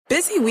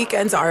Busy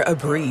weekends are a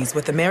breeze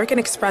with American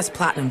Express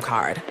Platinum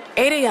Card.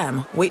 8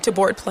 a.m., wait to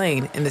board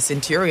plane in the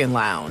Centurion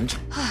Lounge.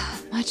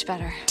 Much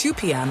better. 2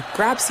 p.m.,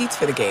 grab seats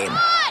for the game. Come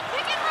on,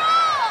 pick and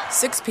roll!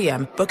 6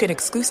 p.m., book an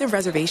exclusive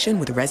reservation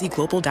with Resi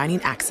Global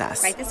Dining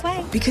Access. Right this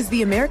way. Because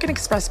the American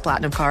Express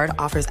Platinum Card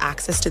offers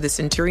access to the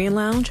Centurion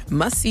Lounge,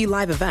 must-see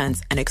live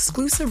events, and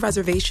exclusive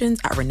reservations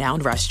at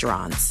renowned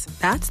restaurants.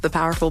 That's the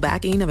powerful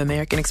backing of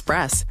American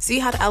Express. See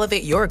how to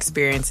elevate your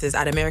experiences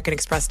at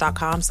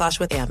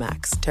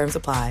americanexpress.com/withAmex. Terms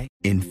apply.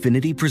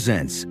 Infiniti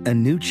presents a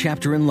new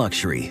chapter in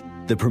luxury,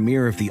 the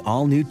premiere of the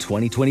all-new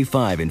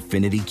 2025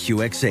 Infiniti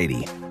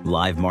QX80,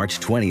 live March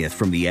 20th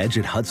from the Edge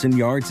at Hudson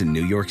Yards in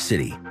New York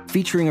City,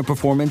 featuring a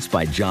performance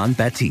by John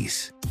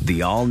Batiste.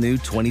 The all-new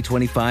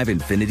 2025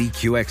 Infiniti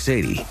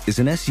QX80 is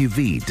an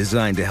SUV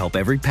designed to help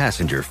every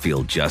passenger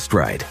feel just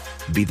right.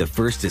 Be the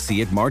first to see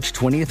it March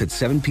 20th at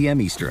 7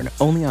 p.m. Eastern,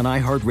 only on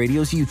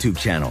iHeartRadio's YouTube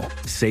channel.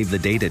 Save the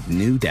date at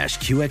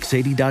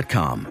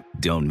new-QX80.com.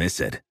 Don't miss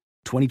it.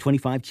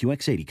 2025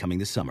 QX80 coming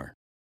this summer.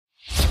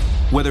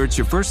 Whether it's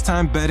your first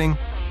time betting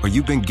or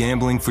you've been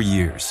gambling for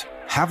years,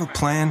 have a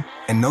plan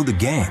and know the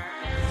game.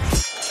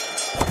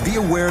 Be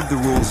aware of the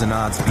rules and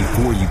odds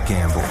before you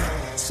gamble.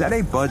 Set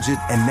a budget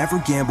and never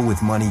gamble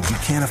with money you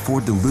can't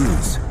afford to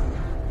lose.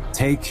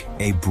 Take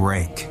a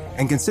break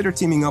and consider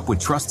teaming up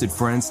with trusted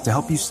friends to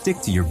help you stick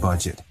to your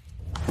budget.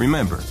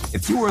 Remember,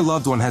 if you or a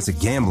loved one has a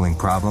gambling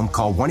problem,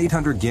 call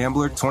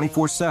 1-800-GAMBLER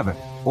 24/7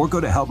 or go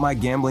to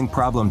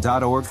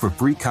helpmygamblingproblem.org for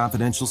free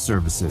confidential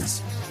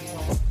services.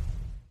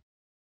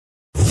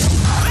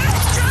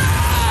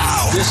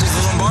 This is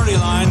the Lombardi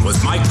Line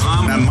with Mike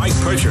Palm and Mike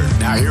Pritchard.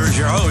 Now here is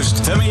your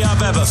host, Femi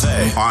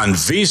Abebefe, on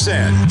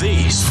VSiN,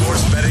 the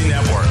Sports Betting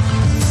Network.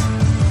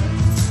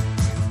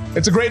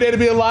 It's a great day to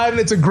be alive,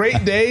 and it's a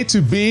great day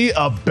to be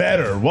a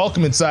bettor.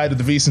 Welcome inside to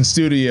the VSiN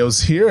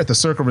studios here at the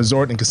Circle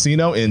Resort and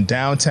Casino in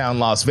downtown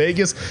Las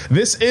Vegas.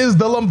 This is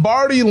the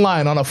Lombardi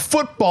Line on a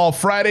football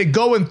Friday,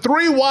 going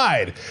 3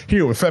 wide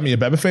here with Femi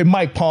Abebefe,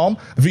 Mike Palm,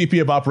 VP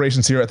of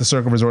Operations here at the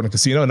Circle Resort and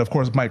Casino, and of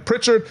course Mike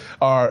Pritchard,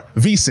 our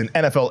VSiN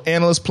NFL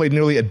analyst, played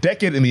nearly a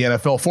decade in the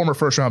NFL, former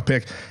first-round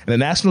pick, and a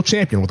national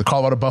champion with the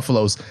Colorado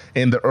Buffaloes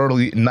in the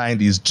early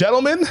 90s.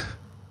 Gentlemen,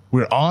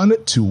 we're on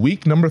to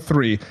week number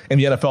 3 in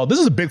the NFL. This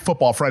is a big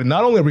football Friday.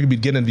 Not only are we going to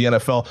be getting into the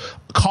NFL,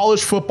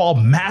 college football,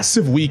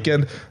 massive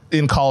weekend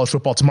in college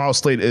football. Tomorrow's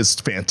slate is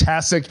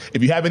fantastic.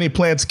 If you have any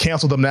plans,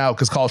 cancel them now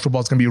because college football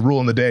is going to be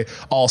ruling the day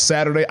all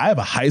Saturday. I have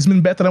a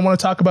Heisman bet that I want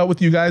to talk about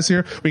with you guys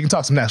here. We can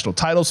talk some national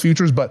titles,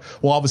 futures, but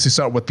we'll obviously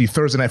start with the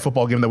Thursday night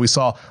football game that we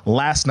saw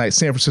last night.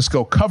 San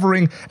Francisco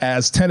covering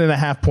as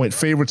 10.5-point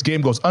favorites.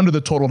 Game goes under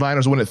the total.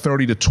 Niners win at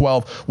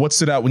 30-12. What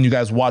stood out when you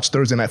guys watched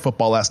Thursday night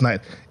football last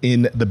night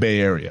in the Bay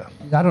Area?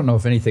 I don't know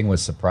if anything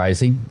was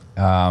surprising.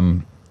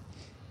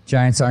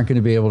 Giants aren't going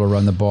to be able to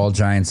run the ball.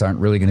 Giants aren't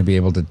really going to be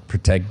able to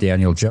protect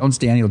Daniel Jones.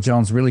 Daniel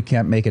Jones really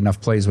can't make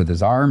enough plays with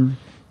his arm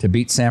to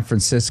beat San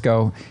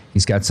Francisco.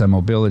 He's got some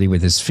mobility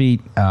with his feet.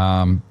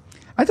 I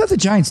thought the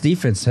Giants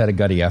defense had a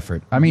gutty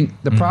effort. I mean,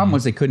 the problem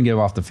was they couldn't get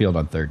off the field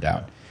on third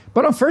down.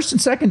 But on first and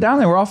second down,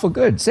 they were awful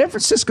good. San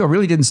Francisco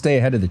really didn't stay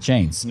ahead of the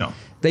chains. No.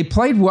 They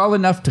played well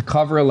enough to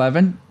cover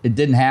 11. It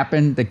didn't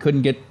happen. They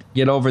couldn't get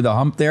over the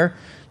hump there.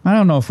 I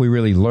don't know if we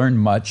really learned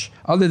much,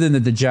 other than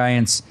that the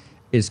Giants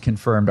is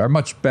confirmed are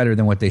much better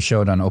than what they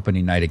showed on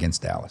opening night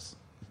against Dallas.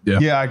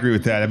 Yeah, I agree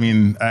with that. I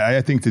mean,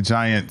 I think the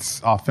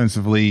Giants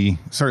offensively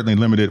certainly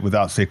limited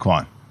without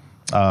Saquon.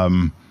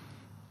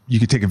 You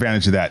could take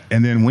advantage of that.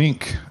 And then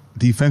Wink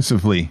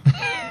defensively,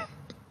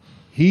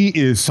 he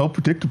is so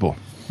predictable.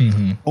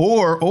 Mm-hmm.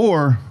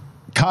 Or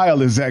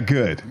Kyle is that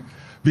good.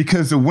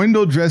 Because the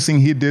window dressing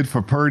he did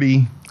for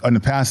Purdy on the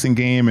passing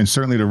game, and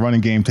certainly the running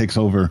game takes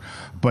over.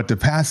 But the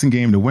passing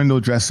game, the window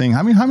dressing,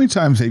 I mean, how many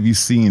times have you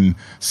seen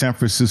San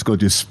Francisco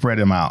just spread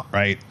him out,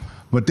 right?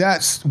 But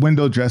that's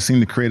window dressing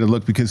to create a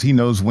look because he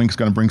knows Wink's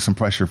going to bring some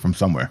pressure from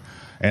somewhere.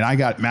 And I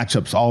got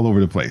matchups all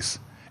over the place.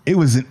 It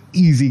was an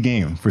easy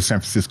game for San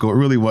Francisco. It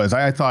really was.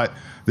 I thought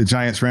the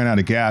Giants ran out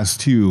of gas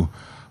too.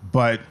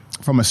 But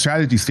from a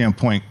strategy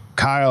standpoint,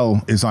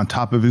 Kyle is on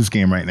top of his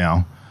game right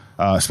now,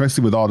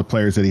 especially with all the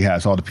players that he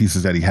has, all the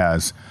pieces that he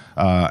has.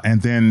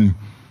 And then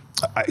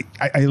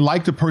I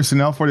like the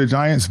personnel for the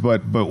Giants,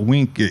 but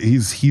Wink,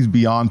 he's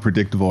beyond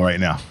predictable right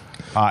now.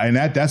 And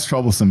that's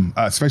troublesome,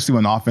 especially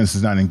when the offense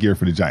is not in gear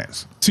for the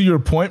Giants. To your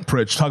point,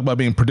 Pritch, talk about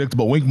being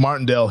predictable. Wink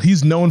Martindale,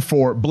 he's known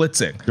for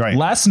blitzing. Right.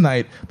 Last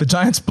night, the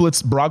Giants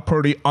blitzed Brock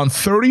Purdy on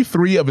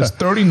 33 of his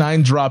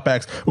 39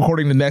 dropbacks,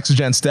 according to Next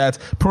Gen Stats.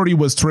 Purdy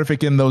was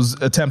terrific in those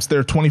attempts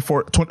there,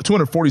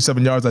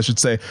 247 yards, I should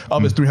say,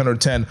 of his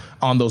 310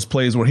 on those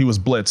plays where he was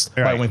blitzed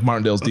by Wink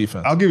Martindale's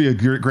defense. I'll give you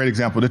a great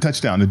example. The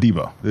touchdown, the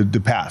Debo,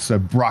 the pass.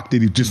 Brock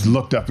did, he just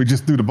looked up. He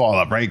just threw the ball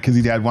up, right, because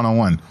he had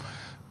one-on-one.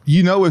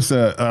 You know, it's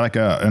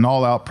an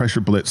all-out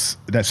pressure blitz,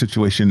 that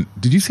situation.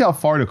 Did you see how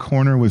far the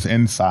corner was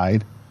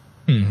inside?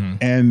 Mm-hmm.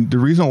 And the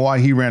reason why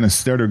he ran a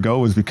stare go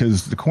was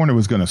because the corner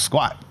was going to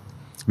squat,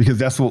 because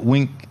that's what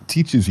Wink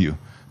teaches you,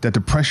 that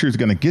the pressure is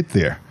going to get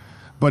there.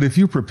 But if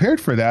you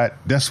prepared for that,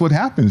 that's what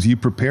happens. You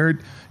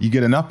prepared, you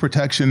get enough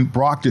protection.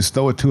 Brock just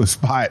throw it to a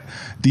spot.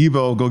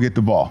 Debo go get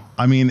the ball.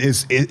 I mean,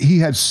 he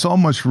had so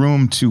much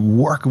room to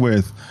work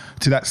with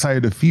to that side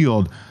of the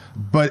field.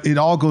 But it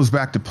all goes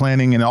back to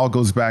planning, and it all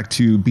goes back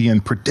to being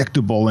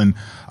predictable. And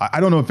I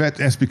don't know if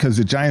that's because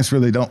the Giants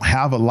really don't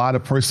have a lot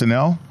of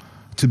personnel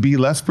to be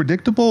less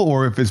predictable,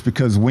 or if it's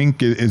because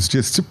Wink is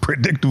just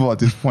predictable at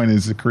this point in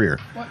his career.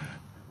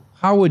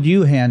 How would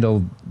you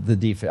handle the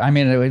defense? I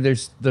mean,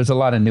 there's a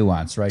lot of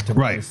nuance, right, to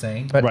what you're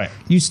saying. But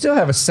you still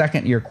have a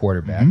second-year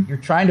quarterback. Mm-hmm. You're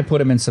trying to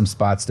put him in some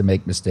spots to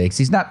make mistakes.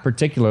 He's not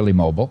particularly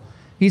mobile.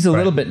 He's a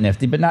little bit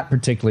nifty, but not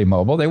particularly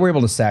mobile. They were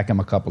able to sack him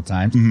a couple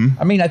times. Mm-hmm.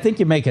 I mean, I think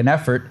you make an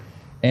effort.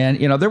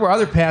 And, there were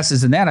other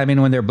passes in that. I mean,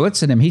 when they're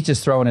blitzing him, he's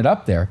just throwing it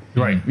up there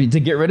to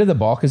get rid of the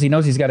ball because he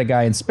knows he's got a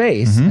guy in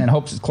space and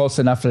hopes it's close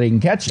enough that he can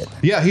catch it.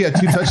 Yeah, he had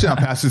 2 touchdown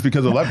passes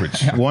because of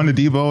leverage. One to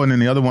Debo and then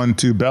the other one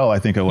to Bell, I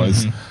think it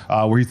was,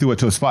 where he threw it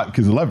to a spot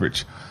because of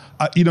leverage.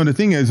 The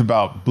thing is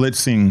about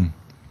blitzing,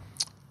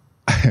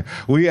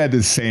 we had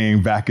this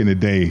saying back in the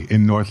day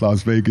in North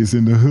Las Vegas,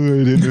 in the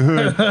hood.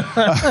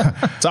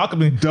 Talk to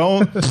me.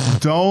 Don't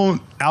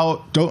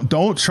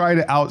try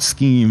to out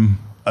scheme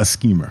a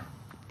schemer.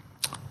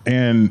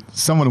 And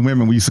some of the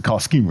women we used to call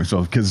schemers,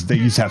 so because they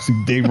used to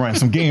they ran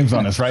some games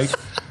on us, right?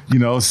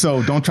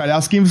 So don't try to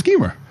out scheme a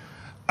schemer.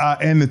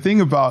 And the thing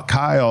about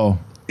Kyle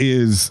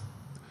is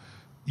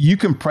you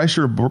can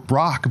pressure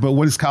Brock, but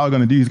what is Kyle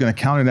going to do? He's going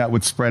to counter that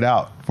with spread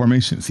out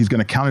formations. He's going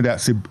to counter that,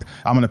 say,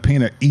 I'm going to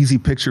paint an easy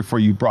picture for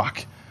you,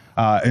 Brock,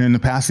 in the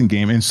passing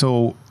game. And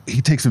so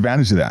he takes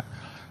advantage of that.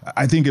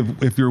 I think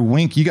if you're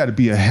Wink, you got to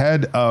be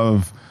ahead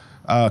of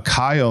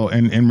Kyle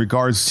in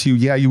regards to,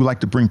 you would like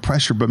to bring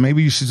pressure, but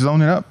maybe you should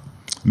zone it up.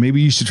 Maybe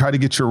you should try to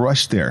get your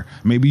rush there.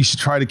 Maybe you should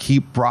try to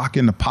keep Brock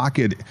in the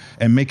pocket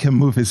and make him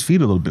move his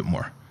feet a little bit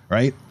more,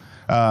 right?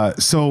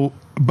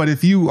 But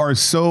if you are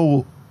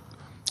so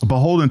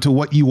beholden to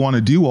what you want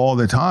to do all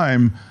the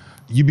time,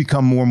 you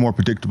become more and more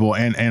predictable.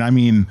 And I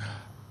mean,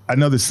 I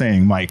know the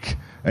saying, Mike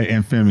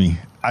and Femi,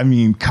 I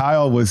mean,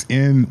 Kyle was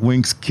in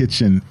Wink's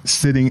kitchen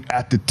sitting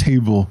at the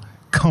table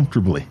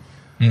comfortably.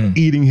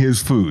 Eating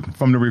his food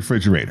from the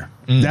refrigerator.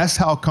 That's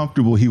how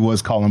comfortable he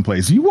was calling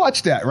plays. You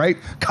watch that, right?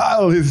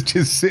 Kyle is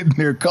just sitting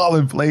there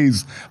calling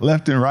plays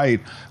left and right.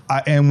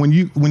 And when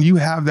you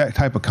have that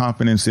type of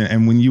confidence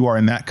and when you are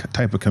in that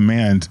type of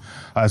command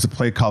as a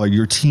play caller,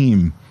 your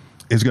team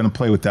is going to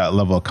play with that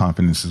level of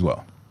confidence as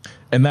well.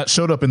 And that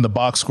showed up in the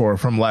box score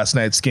from last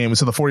night's game.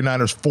 So the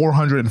 49ers,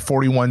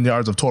 441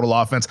 yards of total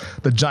offense.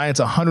 The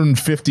Giants,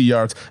 150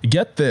 yards.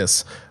 Get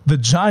this. The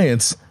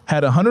Giants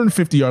had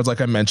 150 yards,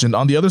 like I mentioned.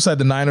 On the other side,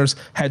 the Niners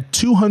had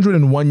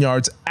 201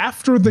 yards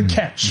after the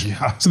catch.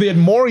 Yeah. So they had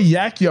more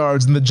yak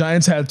yards than the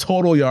Giants had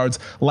total yards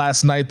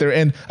last night there.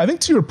 And I think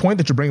to your point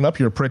that you're bringing up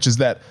here, Pritch, is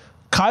that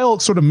Kyle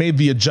sort of made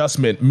the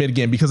adjustment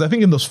mid-game because I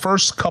think in those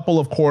first couple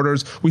of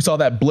quarters, we saw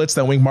that blitz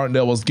that Wink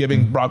Martindale was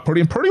giving Brock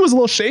Purdy, and Purdy was a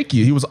little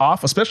shaky. He was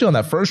off, especially on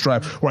that first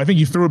drive, where I think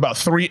he threw about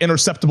 3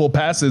 interceptable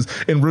passes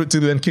en route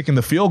to then kicking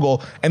the field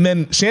goal. And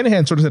then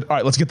Shanahan sort of said, all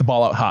right, let's get the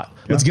ball out hot.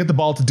 Let's get the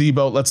ball to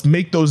Debo. Let's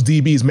make those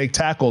DBs make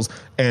tackles.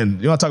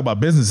 And you want to talk about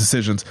business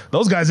decisions.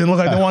 Those guys didn't look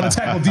like they wanted to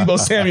tackle Debo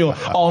Samuel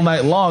all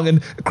night long.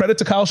 And credit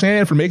to Kyle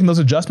Shanahan for making those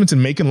adjustments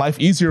and making life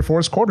easier for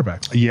his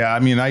quarterback. Yeah, I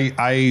mean,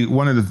 I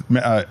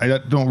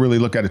don't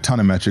really look at a ton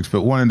of metrics,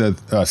 but one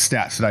of the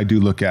stats that I do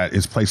look at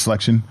is play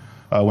selection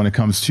when it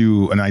comes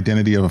to an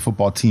identity of a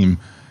football team.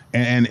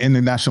 And in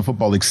the National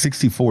Football League,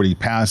 60-40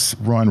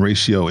 pass-run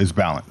ratio is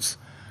balanced.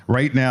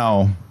 Right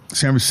now,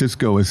 San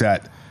Francisco is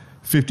at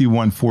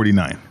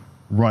 51-49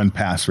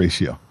 run-pass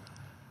ratio.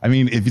 I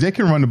mean, if they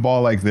can run the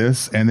ball like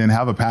this and then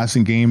have a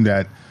passing game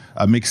that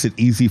makes it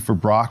easy for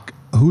Brock,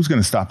 who's going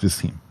to stop this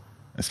team,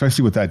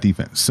 especially with that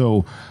defense?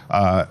 So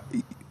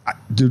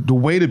the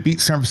way to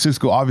beat San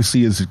Francisco,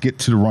 obviously, is to get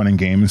to the running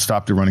game and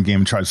stop the running game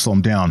and try to slow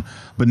them down.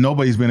 But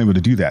nobody's been able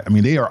to do that. I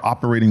mean, they are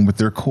operating with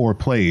their core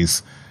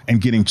plays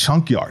and getting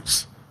chunk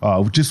yards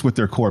just with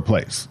their core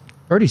plays.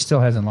 Purdy still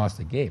hasn't lost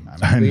a game.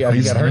 I mean,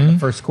 he got hurt in the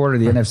first quarter of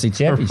the NFC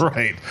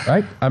Championship.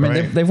 Right? I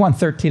mean, they've won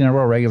 13 in a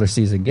row regular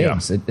season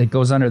games. Yeah. It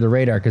goes under the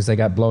radar because they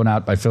got blown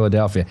out by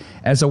Philadelphia.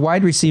 As a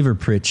wide receiver,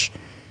 Pritch,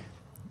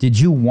 did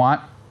you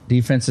want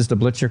defenses to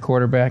blitz your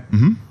quarterback?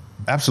 Mm-hmm.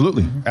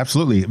 Absolutely.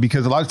 Absolutely.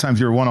 Because a lot of times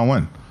you're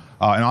one-on-one.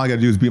 And all I got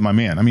to do is beat my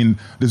man. I mean,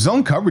 the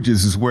zone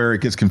coverages is where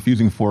it gets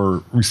confusing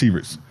for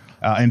receivers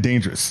and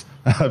dangerous.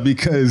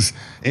 Because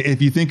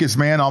if you think it's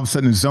man, all of a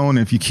sudden it's zone.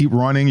 If you keep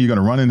running, you're going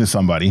to run into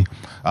somebody.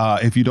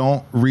 If you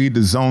don't read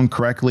the zone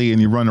correctly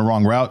and you run the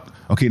wrong route,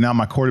 okay, now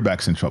my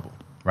quarterback's in trouble,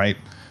 right?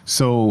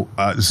 So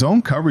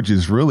zone coverage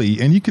is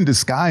really, and you can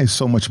disguise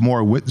so much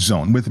more with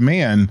zone. With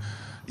man,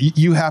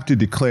 you have to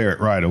declare it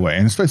right away,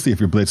 and especially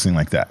if you're blitzing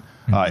like that.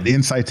 The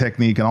inside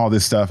technique and all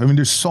this stuff. I mean,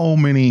 there's so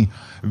many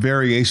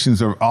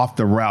variations of off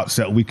the routes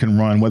that we can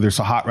run, whether it's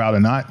a hot route or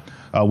not.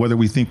 whether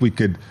we think we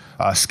could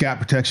scat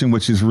protection,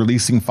 which is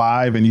releasing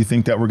 5, and you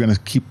think that we're going to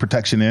keep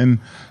protection in,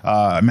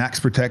 max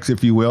protects,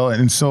 if you will.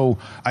 And so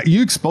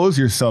you expose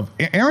yourself.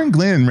 Aaron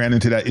Glenn ran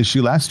into that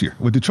issue last year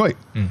with Detroit.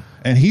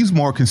 And he's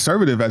more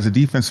conservative as a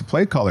defensive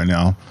play caller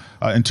now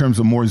in terms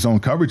of more zone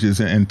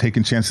coverages and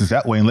taking chances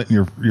that way and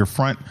letting your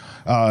front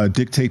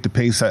dictate the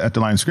pace at the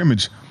line of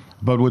scrimmage.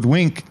 But with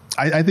Wink,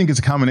 I think it's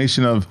a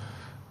combination of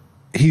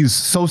he's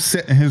so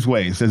set in his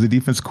ways as a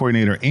defense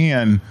coordinator,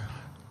 and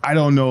I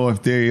don't know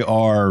if they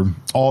are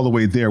all the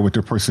way there with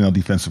their personnel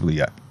defensively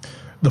yet.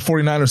 The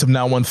 49ers have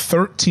now won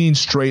 13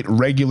 straight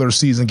regular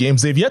season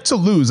games. They've yet to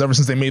lose ever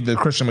since they made the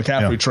Christian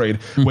McCaffrey trade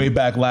way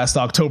back last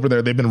October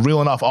there. They've been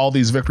reeling off all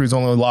these victories,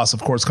 only loss,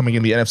 of course, coming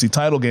in the NFC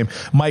title game.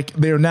 Mike,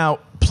 they're now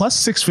plus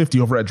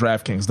 650 over at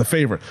DraftKings, the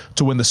favorite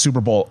to win the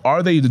Super Bowl.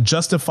 Are they the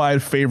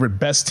justified favorite,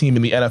 best team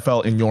in the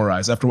NFL in your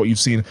eyes after what you've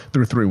seen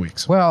through 3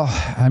 weeks? Well,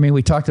 I mean,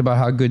 we talked about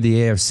how good the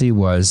AFC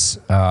was,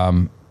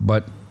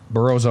 but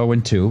Burrow's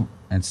 0-2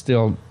 and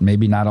still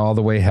maybe not all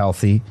the way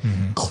healthy.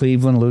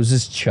 Cleveland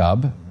loses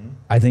Chubb.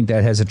 I think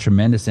that has a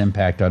tremendous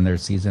impact on their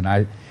season.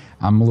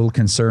 I'm a little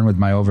concerned with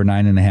my over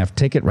 9.5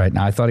 ticket right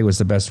now. I thought he was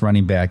the best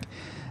running back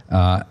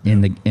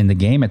in the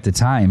game at the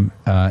time,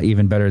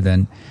 even better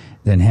than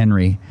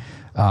Henry.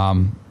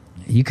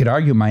 You could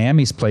argue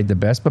Miami's played the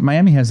best, but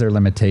Miami has their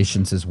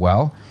limitations as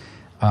well.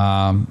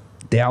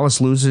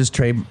 Dallas loses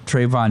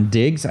Trayvon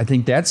Diggs. I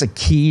think that's a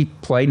key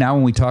play now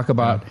when we talk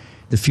about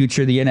the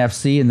future of the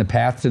NFC and the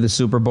path to the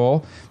Super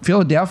Bowl.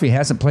 Philadelphia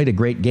hasn't played a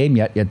great game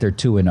yet they're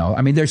 2-0.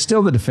 I mean, they're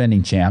still the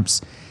defending champs.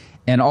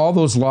 And all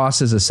those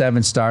losses of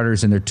 7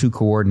 starters and their 2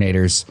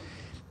 coordinators,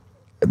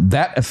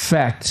 that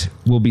effect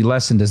will be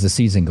lessened as the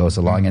season goes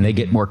along and they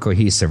get more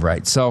cohesive,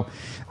 right? So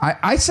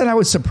I said I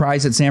was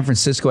surprised that San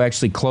Francisco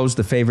actually closed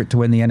the favorite to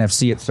win the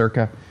NFC at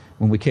Circa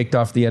when we kicked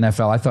off the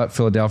NFL. I thought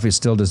Philadelphia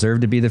still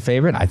deserved to be the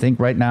favorite. I think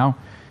right now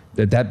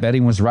that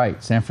betting was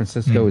right. San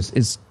Francisco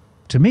is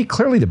to me,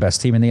 clearly the best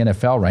team in the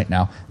NFL right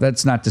now.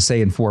 That's not to say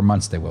in 4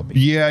 months they will be.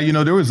 Yeah,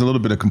 there was a little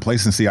bit of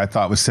complacency I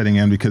thought was setting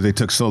in because they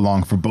took so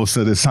long for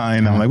Bosa to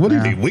sign. I'm like, what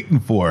are they waiting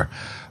for?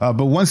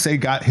 But once they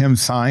got him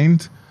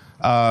signed,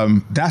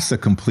 that's a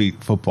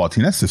complete football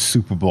team. That's a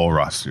Super Bowl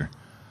roster.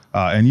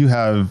 And you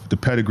have the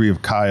pedigree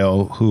of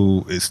Kyle,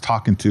 who is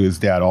talking to his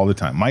dad all the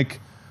time. Mike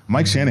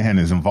Shanahan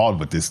is involved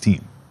with this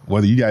team.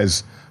 Whether you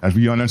guys, as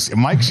we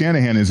understand, Mike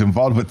Shanahan is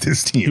involved with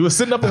this team. He was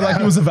sitting up there like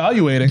he was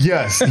evaluating.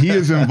 Yes, he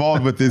is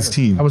involved with this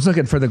team. I was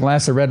looking for the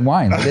glass of red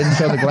wine. I didn't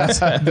show the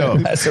glass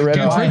of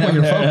red wine. When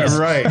you're focused.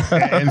 Right.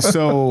 And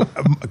so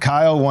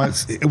Kyle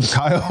wants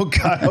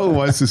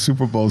the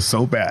Super Bowl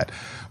so bad.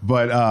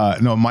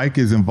 But no, Mike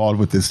is involved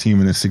with this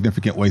team in a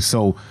significant way.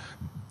 So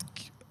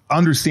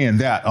understand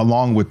that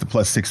along with the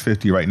plus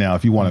 650 right now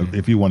if you want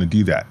to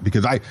do that,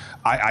 because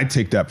I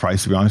take that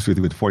price, to be honest with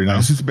you, with the 49ers.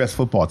 This is the best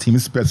football team.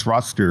 It's the best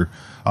roster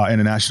in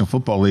the National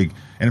Football League,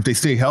 and if they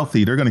stay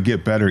healthy, they're going to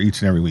get better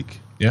each and every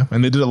week. Yeah,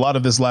 and they did a lot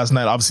of this last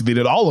night. Obviously, they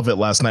did all of it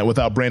last night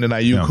without Brandon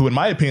Ayuk, who, in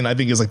my opinion, I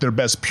think is like their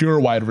best pure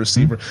wide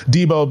receiver.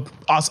 Debo,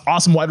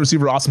 awesome wide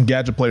receiver, awesome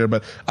gadget player,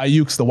 but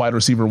Ayuk's the wide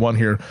receiver one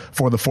here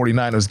for the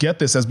 49ers. Get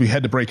this, as we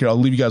head to break here, I'll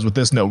leave you guys with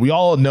this note. We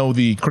all know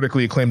the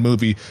critically acclaimed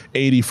movie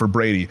 80 for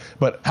Brady,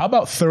 but how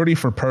about 30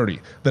 for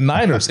Purdy? The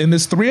Niners, in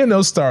this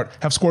 3-0 start,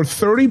 have scored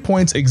 30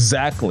 points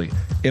exactly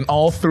in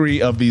all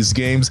 3 of these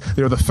games.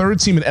 They're the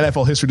 3rd team in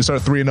NFL history to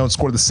start 3-0 and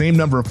score the same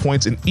number of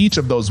points in each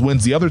of those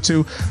wins. The other 2,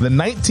 the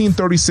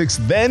 1936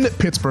 then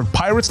Pittsburgh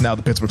Pirates, now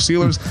the Pittsburgh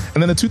Steelers,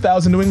 and then the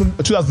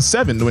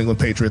 2007 New England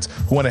Patriots,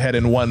 who went ahead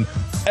and won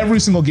every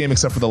single game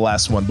except for the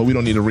last one. But we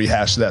don't need to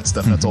rehash that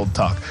stuff. That's old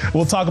talk.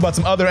 We'll talk about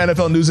some other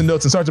NFL news and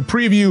notes and start to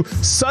preview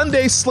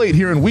Sunday's slate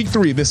here in Week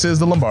 3. This is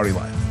the Lombardi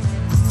Line.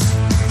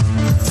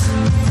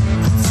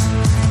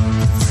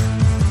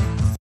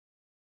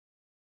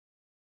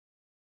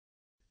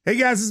 Hey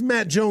guys, this is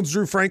Matt Jones,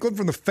 Drew Franklin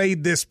from the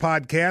Fade This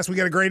podcast. We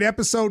got a great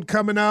episode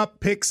coming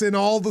up, picks in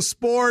all the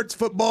sports,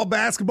 football,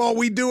 basketball,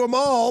 we do them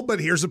all, but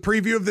here's a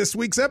preview of this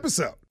week's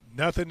episode.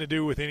 Nothing to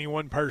do with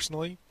anyone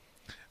personally,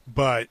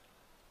 but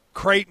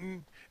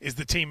Creighton is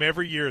the team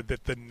every year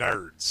that the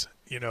nerds,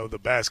 the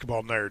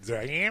basketball nerds,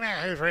 they're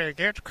like, who's really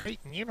good?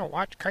 Creighton,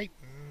 watch Creighton.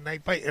 They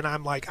play, and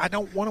I'm like, I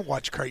don't want to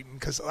watch Creighton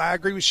because I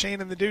agree with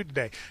Shannon the dude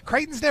today.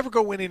 Creighton's never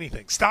going to win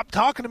anything. Stop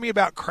talking to me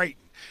about Creighton.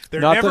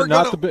 They're not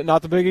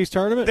the Big East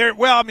tournament.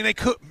 They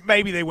could,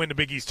 maybe they win the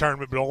Big East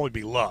tournament, but it'll only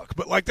be luck.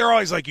 But they're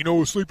always like,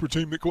 a sleeper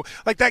team that cool.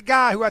 Like that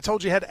guy who I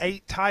told you had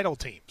 8 title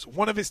teams.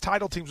 One of his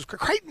title teams was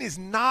Creighton is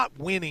not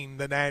winning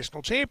the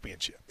national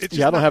championship. I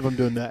don't have them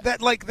doing that.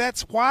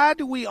 That's why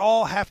do we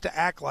all have to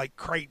act like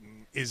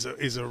Creighton is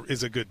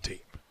a good team?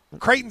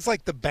 Creighton's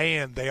like the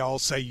band they all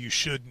say you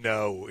should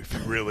know if you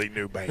really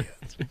knew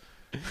bands.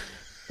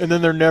 And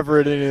then they're never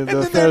at any of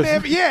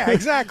the yeah,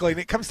 exactly.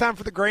 And it comes time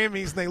for the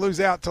Grammys, and they lose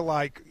out to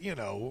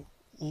Lil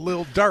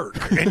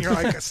Durk, and you're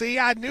like, "See,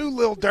 I knew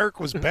Lil Durk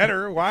was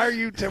better. Why are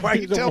you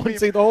telling me?"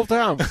 The whole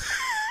time.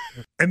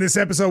 And this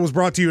episode was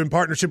brought to you in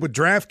partnership with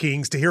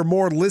DraftKings. To hear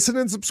more, listen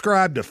and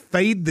subscribe to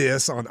Fade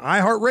This on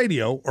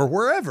iHeartRadio or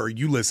wherever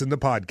you listen to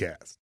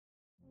podcasts.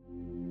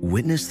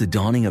 Witness the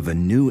dawning of a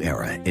new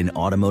era in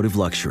automotive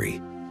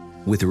luxury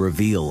with a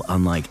reveal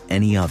unlike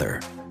any other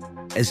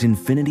as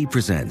Infiniti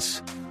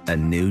presents a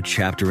new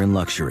chapter in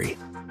luxury,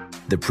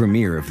 the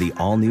premiere of the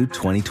all-new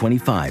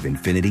 2025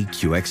 Infiniti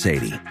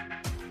QX80.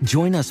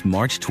 Join us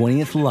March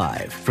 20th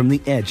live from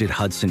the Edge at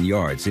Hudson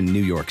Yards in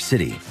New York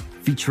City,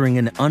 featuring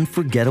an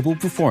unforgettable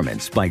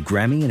performance by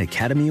Grammy and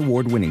Academy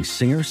Award-winning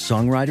singer,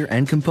 songwriter,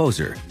 and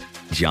composer,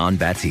 Jon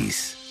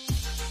Batiste.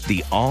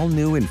 The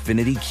all-new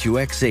Infiniti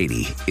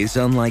QX80 is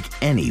unlike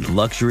any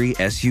luxury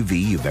SUV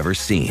you've ever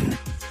seen.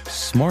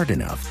 Smart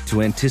enough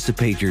to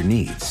anticipate your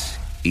needs,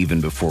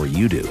 even before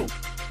you do.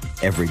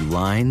 Every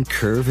line,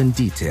 curve, and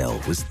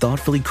detail was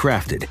thoughtfully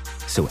crafted,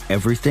 so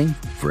everything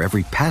for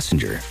every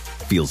passenger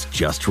feels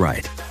just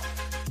right.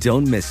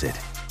 Don't miss it.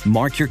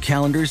 Mark your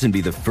calendars and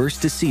be the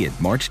first to see it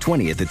March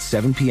 20th at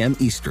 7 p.m.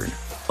 Eastern,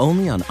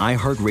 only on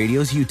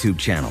iHeartRadio's YouTube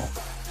channel.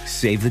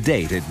 Save the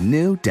date at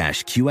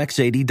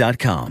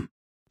new-QX80.com.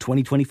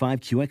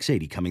 2025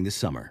 QX80 coming this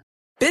summer.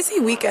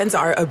 Busy weekends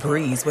are a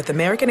breeze with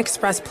American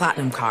Express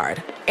Platinum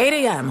Card.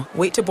 8 a.m.,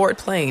 wait to board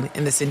plane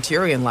in the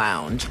Centurion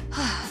Lounge.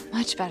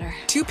 Much better.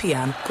 2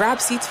 p.m.,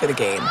 grab seats for the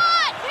game.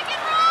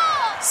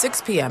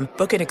 6 p.m.,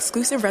 book an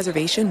exclusive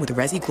reservation with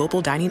Resi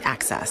Global Dining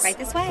Access. Right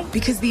this way.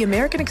 Because the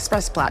American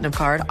Express Platinum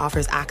Card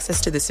offers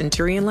access to the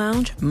Centurion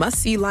Lounge,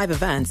 must-see live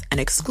events, and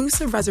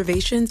exclusive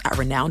reservations at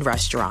renowned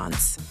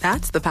restaurants.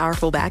 That's the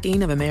powerful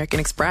backing of American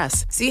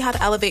Express. See how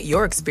to elevate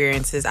your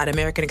experiences at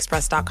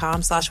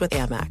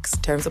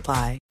americanexpress.com/withAmex. Terms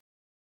apply.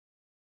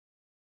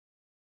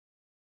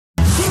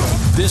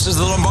 This is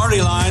the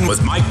Lombardi Line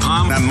with Mike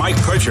Palm and Mike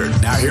Pritchard.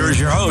 Now here is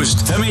your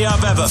host, Femi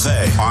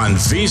Abebefe, on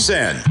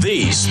VSiN,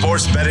 the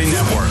Sports Betting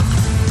Network.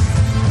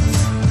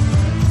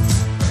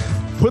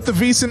 Put the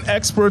VSiN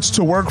experts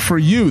to work for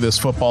you this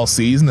football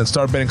season and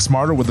start betting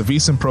smarter with the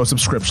VSiN Pro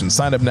subscription.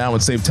 Sign up now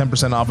and save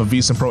 10% off a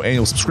VSiN Pro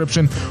annual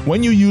subscription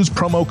when you use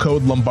promo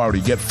code Lombardi.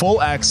 Get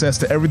full access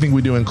to everything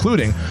we do,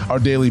 including our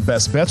daily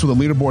best bets with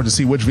a leaderboard to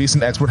see which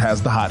VSiN expert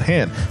has the hot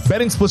hand.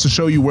 Betting splits to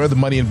show you where the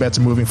money and bets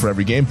are moving for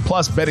every game,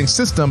 plus betting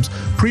systems,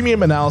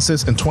 premium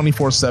analysis, and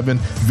 24/7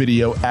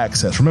 video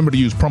access. Remember to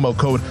use promo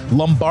code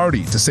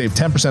Lombardi to save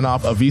 10%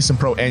 off a VSiN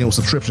Pro annual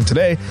subscription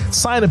today.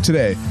 Sign up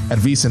today at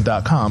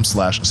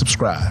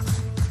vsin.com/subscribe.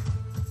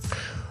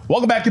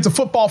 Welcome back. It's a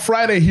Football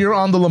Friday here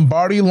on the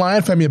Lombardi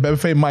Line. Femi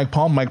Abebefe, Mike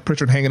Palm, Mike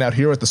Pritchard hanging out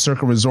here at the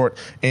Circa Resort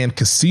and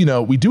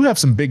Casino. We do have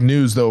some big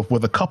news, though,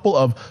 with a couple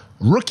of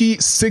rookie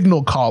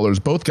signal callers,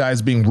 both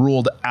guys being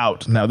ruled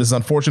out. Now, this is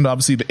unfortunate.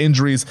 Obviously, the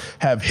injuries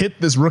have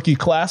hit this rookie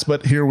class,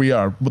 but here we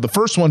are. With the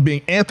first one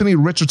being Anthony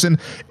Richardson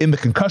in the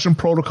concussion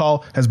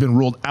protocol, has been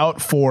ruled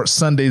out for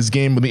Sunday's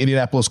game when the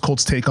Indianapolis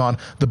Colts take on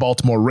the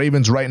Baltimore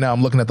Ravens. Right now,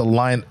 I'm looking at the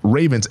line.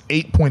 Ravens,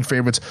 8-point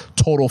favorites,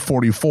 total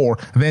 44.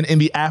 Then in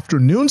the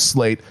afternoon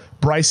slate,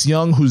 Bryce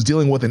Young, who's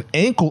dealing with an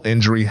ankle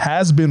injury,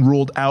 has been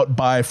ruled out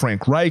by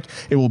Frank Reich.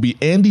 It will be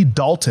Andy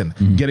Dalton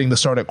getting the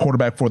start at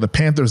quarterback for the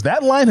Panthers.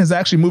 That line has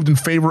actually moved in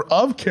favor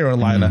of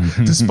Carolina,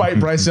 despite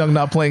Bryce Young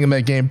not playing in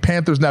that game.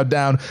 Panthers now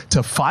down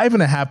to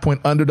 5.5-point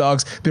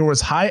underdogs. They were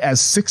as high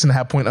as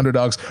 6.5-point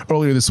underdogs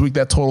earlier this week.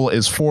 That total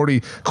is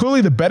 40.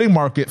 Clearly, the betting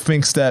market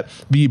thinks that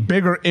the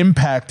bigger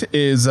impact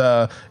is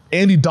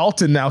Andy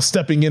Dalton now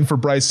stepping in for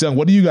Bryce Young.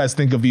 What do you guys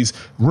think of these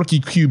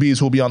rookie QBs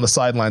who will be on the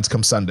sidelines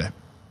come Sunday?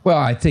 Well,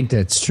 I think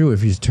that's true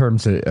if you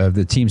terms of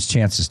the team's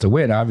chances to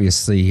win.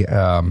 Obviously,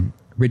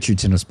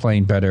 Richardson was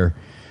playing better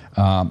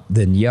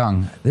than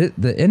Young. The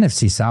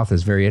NFC South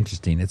is very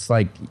interesting. It's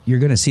like you're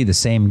going to see the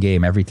same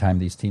game every time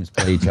these teams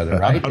play each other,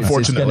 right?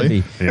 Unfortunately.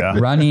 It's going to be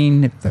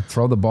running,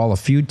 throw the ball a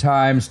few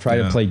times, try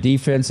to play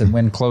defense, and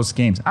win close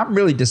games. I'm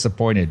really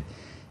disappointed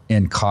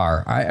in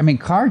Carr. I mean,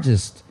 Carr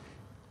just,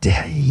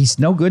 he's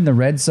no good in the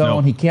red zone.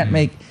 No. He can't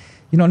make...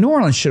 You know, New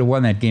Orleans should have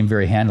won that game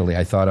very handily,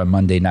 I thought, on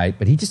Monday night,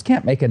 but he just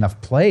can't make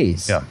enough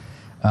plays.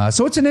 Yeah.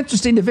 So it's an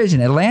interesting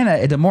division.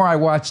 Atlanta, the more I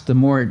watch, the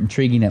more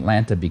intriguing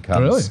Atlanta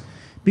becomes. Really?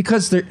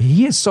 Because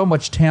he has so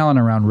much talent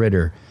around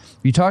Ritter.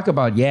 You talk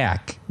about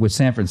Yak with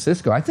San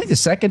Francisco. I think the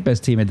second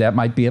best team at that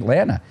might be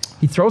Atlanta.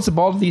 He throws the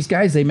ball to these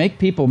guys. They make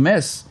people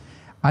miss.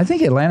 I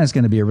think Atlanta's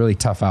going to be a really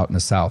tough out in the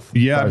South.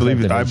 Yeah, I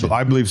believe it.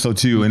 I believe so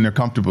too, and they're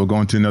comfortable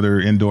going to another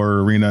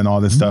indoor arena and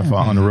all this stuff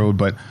on the road.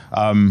 But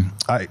I mean,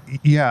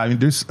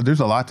 there's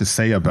a lot to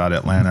say about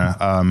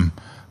Atlanta.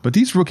 But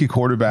these rookie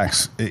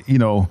quarterbacks, you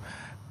know,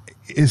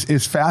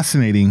 is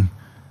fascinating.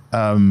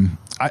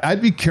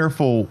 I'd be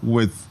careful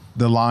with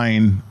the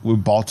line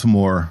with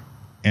Baltimore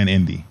and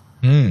Indy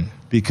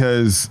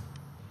because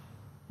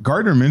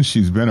Gardner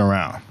Minshew's been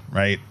around,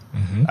 right?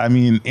 I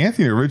mean,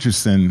 Anthony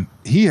Richardson,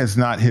 he has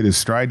not hit his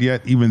stride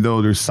yet, even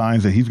though there's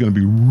signs that he's going to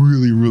be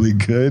really, really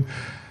good.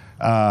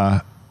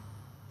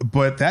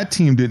 But that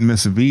team didn't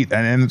miss a beat.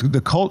 And the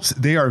Colts,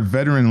 they are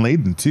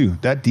veteran-laden, too.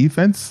 That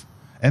defense.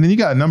 And then you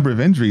got a number of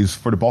injuries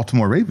for the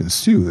Baltimore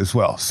Ravens, too, as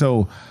well.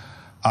 So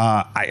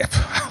I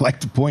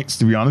like the points,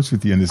 to be honest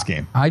with you, in this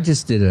game. I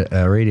just did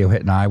a radio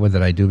hit in Iowa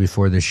that I do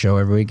before this show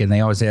every week, and they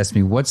always ask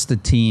me, what's the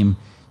team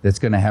that's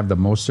going to have the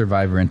most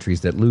survivor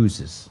entries that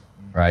loses?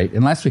 right?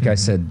 And last week I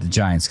said the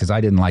Giants because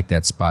I didn't like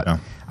that spot. Yeah.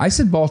 I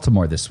said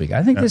Baltimore this week.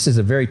 I think this is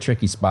a very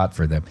tricky spot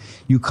for them.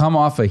 You come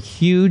off a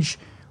huge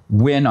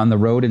win on the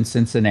road in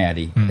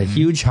Cincinnati, a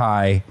huge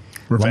high.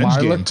 Revenge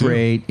Lamar game, looked too.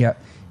 great. Yeah.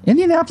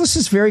 Indianapolis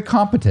is very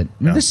competent.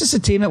 This is a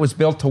team that was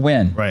built to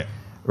win.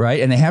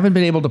 Right, and they haven't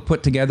been able to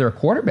put together a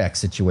quarterback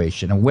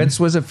situation. And Wentz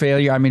was a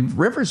failure. I mean,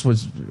 Rivers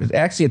was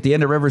actually at the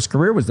end of Rivers'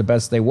 career was the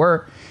best they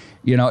were.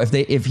 You know,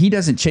 if he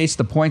doesn't chase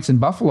the points in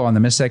Buffalo on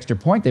the missed extra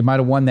point, they might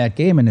have won that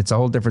game, and it's a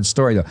whole different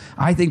story. Though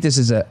I think this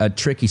is a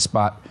tricky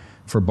spot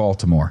for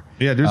Baltimore.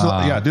 Yeah, there's a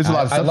lot of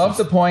substance. I love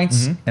the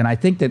points, and I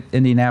think that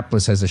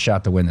Indianapolis has a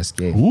shot to win this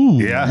game.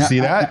 Ooh, yeah, see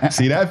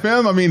that,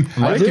 Phil? I mean,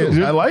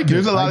 I like it.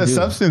 There's a lot of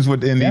substance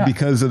with Indy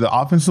because of the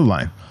offensive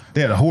line. They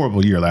had a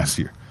horrible year last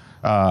year.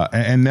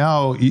 And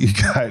now you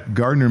got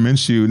Gardner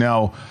Minshew.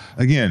 Now,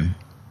 again,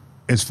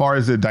 as far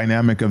as the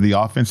dynamic of the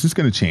offense, it's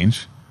going to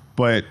change.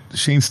 But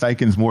Shane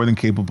Steichen's more than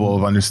capable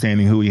of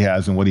understanding who he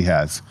has and what he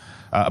has.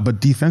 But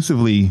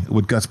defensively,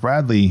 with Gus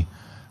Bradley,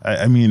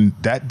 I mean,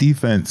 that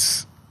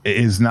defense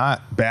is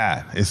not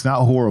bad. It's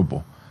not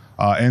horrible.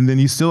 And then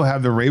you still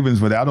have the Ravens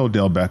without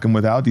Odell Beckham,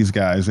 without these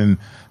guys, and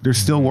they're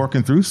still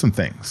working through some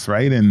things,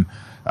 right? And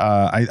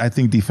I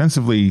think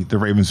defensively, the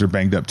Ravens are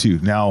banged up too.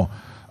 Now,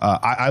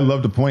 I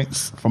love the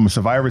points from a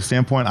Survivor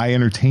standpoint. I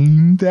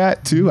entertained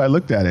that too. I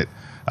looked at it.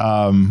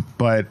 I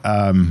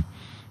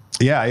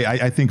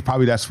think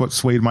probably that's what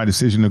swayed my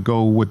decision to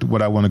go with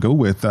what I want to go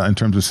with in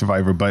terms of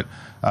Survivor. But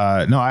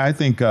no, I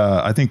think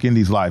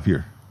Indy's live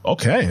here.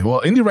 Okay.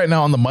 Well, Indy right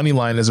now on the money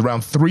line is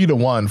around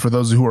 3-1 for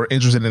those who are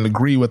interested and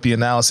agree with the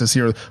analysis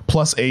here.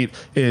 +8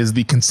 is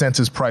the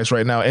consensus price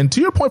right now. And to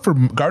your point for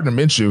Gardner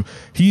Minshew,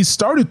 he's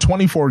started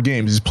 24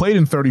 games. He's played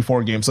in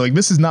 34 games. So like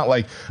this is not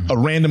like a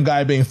random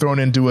guy being thrown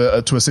into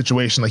a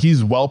situation. Like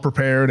he's well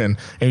prepared and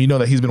you know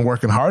that he's been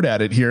working hard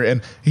at it here.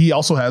 And he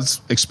also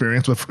has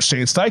experience with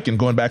Shane Steichen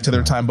going back to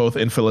their time both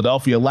in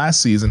Philadelphia last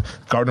season.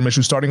 Gardner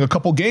Minshew starting a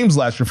couple games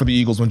last year for the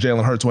Eagles when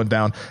Jalen Hurts went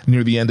down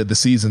near the end of the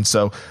season.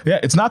 So yeah,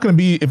 it's not going to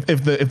be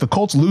if the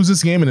Colts lose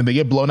this game and then they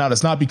get blown out,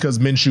 it's not because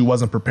Minshew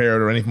wasn't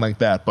prepared or anything like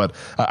that. But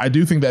I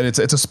do think that it's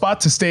a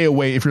spot to stay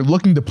away if you're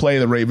looking to play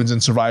the Ravens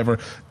in Survivor.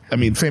 I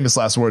mean, famous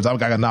last words. I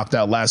got knocked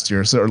out last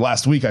year, or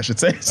last week, I should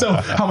say. So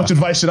how much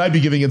advice should I be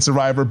giving in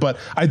Survivor? But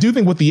I do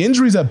think with the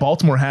injuries that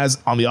Baltimore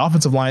has on the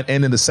offensive line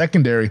and in the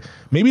secondary,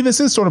 maybe this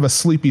is sort of a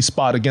sleepy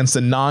spot against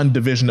a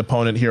non-division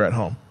opponent here at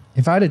home.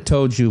 If I'd have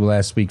told you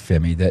last week,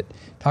 Femi, that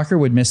Tucker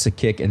would miss a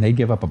kick and they'd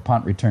give up a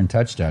punt return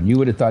touchdown, you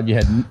would have thought you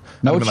had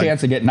no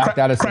chance of getting knocked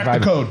out of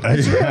Survivor. Crack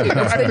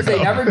the code.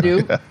 They never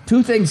do.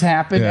 Two things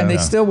happened, and they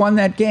still won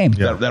that game.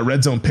 Yeah. That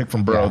red zone pick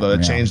from Burrow,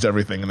 that changed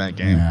everything in that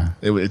game. Yeah.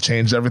 It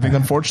changed everything,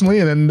 unfortunately,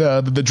 and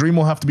then the dream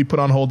will have to be put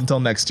on hold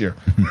until next year.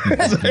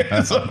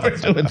 That's what we're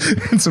doing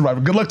in Survivor.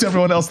 Good luck to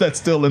everyone else that's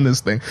still in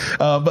this thing.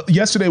 But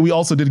yesterday, we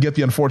also did get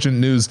the unfortunate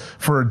news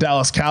for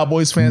Dallas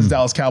Cowboys fans,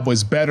 Dallas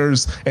Cowboys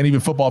bettors, and even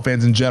football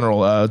fans in general.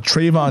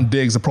 Trayvon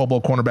Diggs, a Pro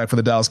Bowl cornerback for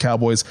the Dallas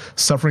Cowboys,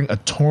 suffering a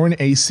torn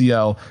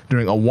ACL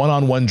during a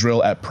one-on-one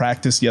drill at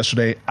practice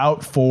yesterday,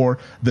 out for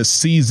the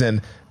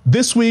season.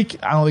 This week,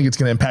 I don't think it's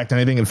going to impact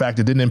anything. In fact,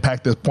 it didn't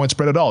impact the point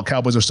spread at all.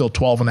 Cowboys are still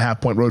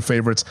 12.5-point road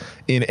favorites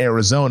in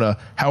Arizona.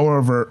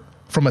 However,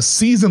 from a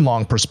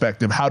season-long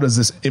perspective, how does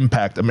this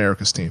impact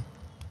America's team?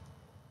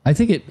 I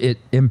think it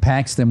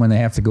impacts them when they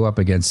have to go up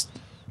against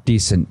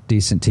decent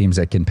teams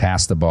that can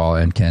pass the ball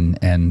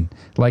and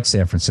like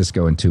San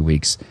Francisco in 2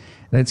 weeks.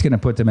 That's going to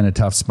put them in a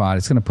tough spot.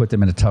 It's going to put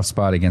them in a tough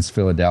spot against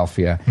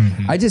Philadelphia.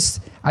 I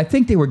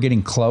think they were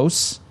getting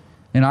close.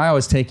 And I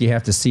always take you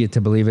have to see it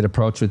to believe it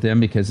approach with them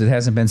because it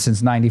hasn't been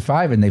since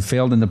 95 and they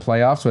failed in the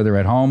playoffs, whether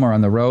at home or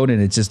on the road,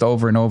 and it's just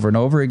over and over and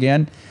over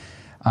again.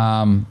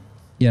 Sauce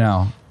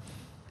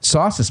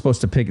is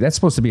supposed to that's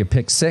supposed to be a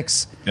pick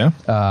six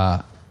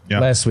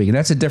last week. And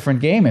that's a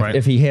different game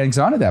if he hangs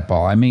on to that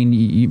ball. I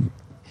mean,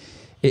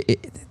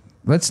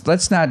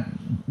 Let's not,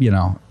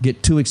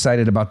 get too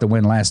excited about the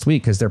win last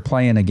week because they're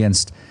playing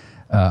against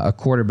a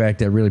quarterback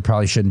that really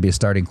probably shouldn't be a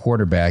starting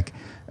quarterback.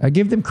 I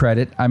give them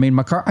credit. I mean,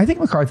 I think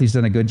McCarthy's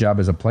done a good job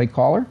as a play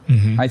caller.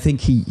 I think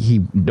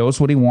he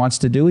knows what he wants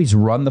to do. He's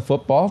run the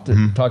football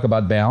to talk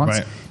about balance.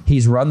 Right.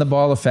 He's run the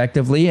ball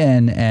effectively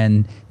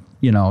and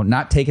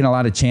not taking a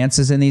lot of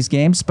chances in these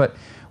games. But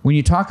when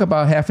you talk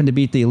about having to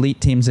beat the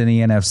elite teams in the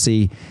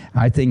NFC,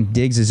 I think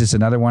Diggs is just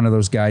another one of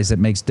those guys that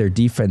makes their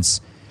defense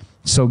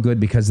so good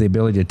because of the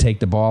ability to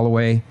take the ball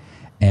away,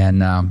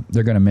 and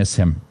they're going to miss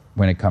him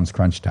when it comes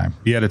crunch time.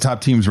 Yeah, the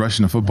top teams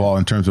rushing the football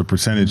in terms of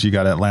percentage. You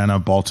got Atlanta,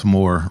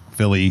 Baltimore,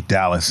 Philly,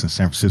 Dallas, and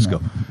San Francisco,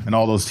 and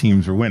all those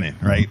teams are winning,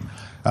 right?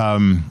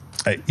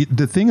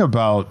 The thing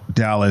about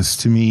Dallas,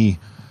 to me,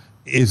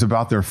 is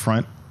about their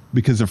front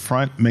because the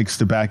front makes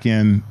the back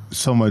end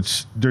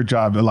their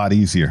job a lot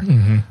easier.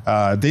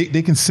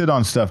 They can sit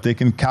on stuff. They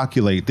can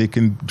calculate. They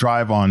can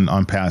drive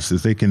on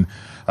passes. They can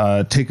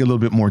take a little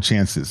bit more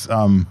chances.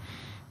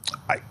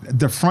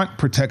 The front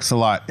protects a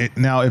lot.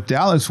 Now, if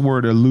Dallas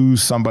were to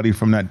lose somebody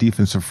from that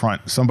defensive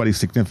front, somebody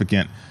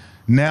significant,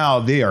 now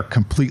they are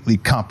completely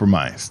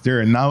compromised.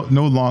 They're no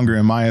longer,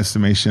 in my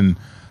estimation,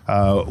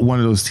 one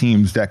of those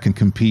teams that can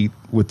compete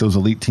with those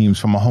elite teams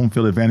from a home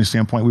field advantage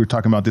standpoint. We were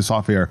talking about this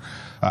off air.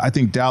 I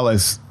think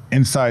Dallas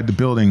inside the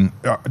building,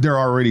 they're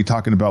already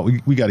talking about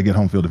we got to get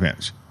home field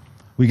advantage.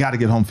 We got to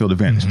get home field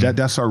advantage.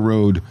 That's our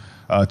road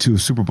to a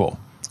Super Bowl.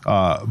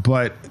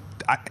 But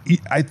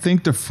I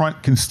think the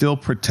front can still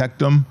protect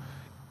them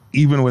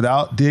even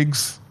without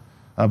Diggs.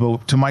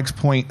 But to Mike's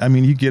point, I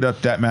mean, you get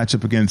up that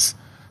matchup against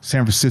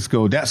San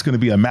Francisco, that's going to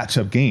be a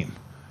matchup game.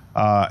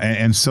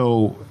 And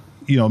so,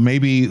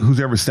 maybe who's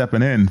ever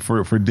stepping in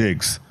for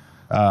Diggs,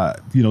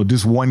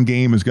 this one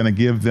game is going to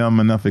give them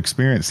enough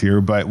experience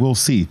here, but we'll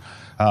see.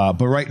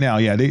 But right now,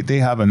 they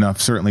have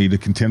enough certainly to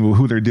contend with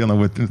who they're dealing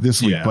with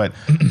this week. But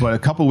a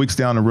couple of weeks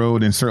down the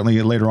road and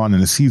certainly later on in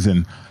the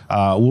season,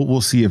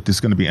 we'll see if there's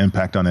going to be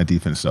impact on that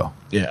defense, though.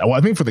 Yeah, well,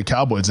 I think for the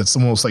Cowboys, it's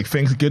almost like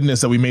thank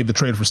goodness that we made the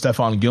trade for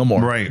Stephon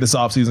Gilmore this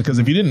offseason, because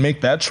if you didn't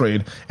make that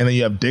trade and then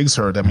you have Diggs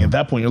hurt, I mean, at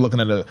that point, you're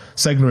looking at a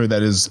secondary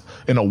that is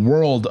in a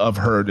world of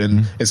hurt,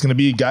 and it's going to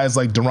be guys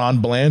like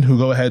Deron Bland who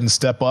go ahead and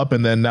step up,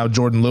 and then now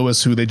Jordan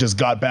Lewis, who they just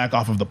got back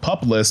off of the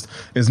PUP list,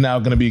 is now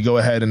going to be go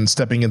ahead and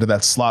stepping into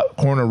that slot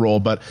corner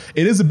role. But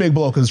it is a big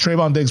blow because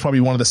Trayvon Diggs is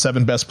probably one of the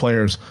 7 best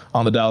players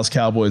on the Dallas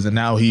Cowboys, and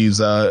now he's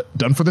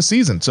done for the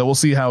season. So we'll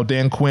see how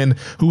Dan Quinn,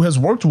 who has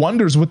worked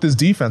wonders with this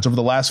defense over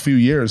the last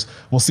few years,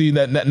 we'll see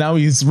that now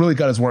he's really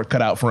got his work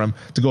cut out for him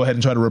to go ahead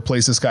and try to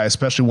replace this guy,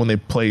 especially when they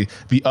play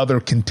the other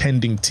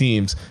contending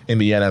teams in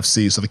the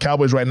NFC. So the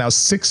Cowboys right now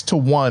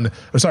 6-1.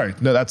 Or sorry,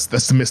 no, that's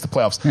to miss the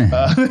playoffs.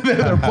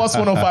 They're plus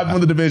 105 to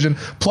win the division,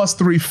 plus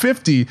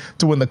 350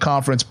 to win the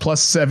conference,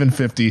 plus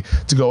 750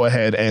 to go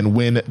ahead and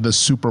win the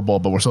Super Bowl.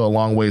 But we're still a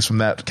long ways from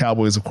that.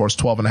 Cowboys, of course,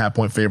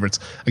 12.5-point favorites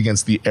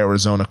against the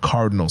Arizona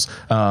Cardinals.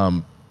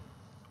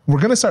 We're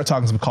going to start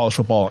talking some college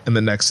football in the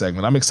next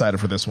segment. I'm excited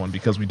for this one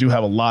because we do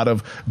have a lot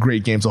of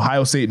great games.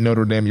 Ohio State and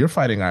Notre Dame. You're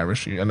fighting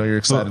Irish. I know you're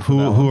excited.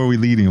 Who are we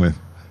leading with?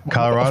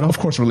 Colorado? Of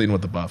course, we're leading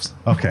with the Buffs.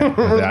 Okay. I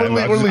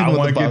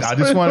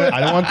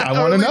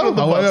want to know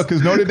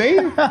because Notre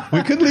Dame.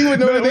 We could lead with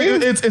Notre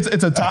Dame.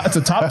 It's a top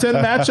 10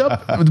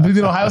 matchup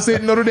between Ohio State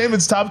and Notre Dame.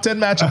 It's top 10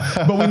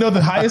 matchup, but we know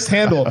the highest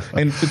handle.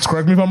 And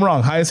correct me if I'm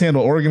wrong. Highest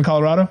handle: Oregon,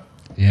 Colorado.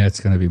 Yeah, it's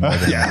going to be more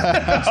than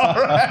that. All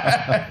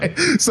right.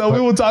 So we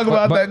will talk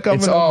about that coming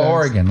up. It's all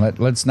Oregon.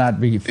 Let's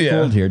not be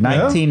fooled here.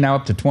 19 now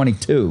up to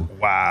 22.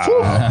 Wow.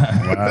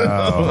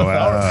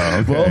 Wow.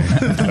 Okay. Well,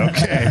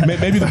 okay.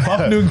 Maybe the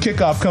Puff Noon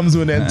kickoff comes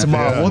to an end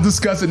tomorrow. We'll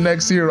discuss it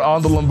next year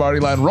on the Lombardi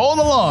Line. Rolling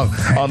along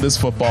on this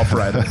Football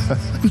Friday.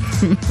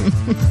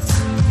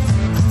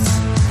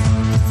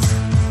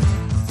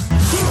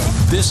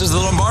 This is the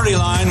Lombardi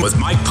Line with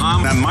Mike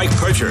Palm and Mike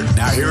Pritchard.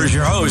 Now here is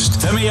your host,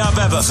 Femi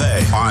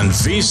Abebefe, on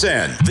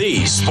VSiN,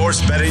 the Sports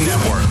Betting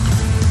Network.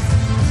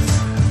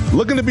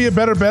 Looking to be a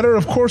better?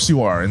 Of course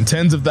you are. And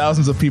tens of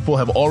thousands of people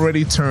have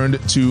already turned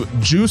to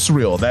Juice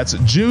Reel. That's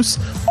Juice,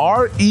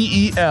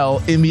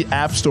 R-E-E-L, in the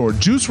App Store.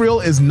 Juice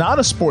Reel is not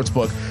a sports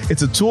book.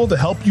 It's a tool to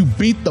help you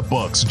beat the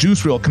books.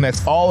 Juice Reel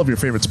connects all of your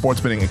favorite sports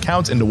betting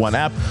accounts into one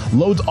app,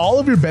 loads all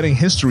of your betting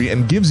history,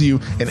 and gives you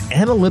an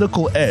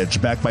analytical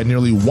edge backed by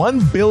nearly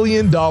 $1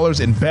 billion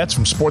in bets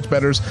from sports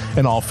bettors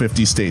in all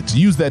 50 states.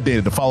 Use that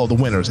data to follow the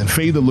winners and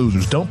fade the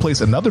losers. Don't place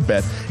another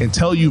bet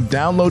until you've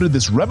downloaded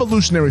this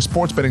revolutionary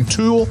sports betting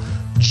tool,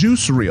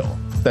 Juice Reel.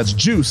 That's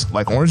juice,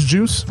 like orange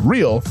juice,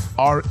 Reel,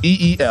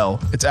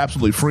 R-E-E-L. It's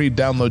absolutely free.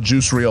 Download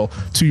Juice Reel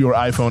to your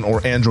iPhone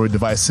or Android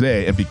device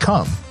today and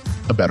become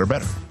a better.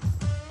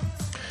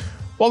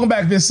 Welcome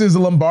back. This is the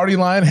Lombardi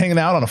Line, hanging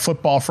out on a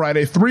Football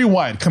Friday. 3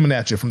 wide coming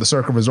at you from the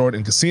Circa Resort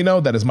and Casino.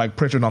 That is Mike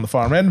Pritchard on the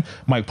far end,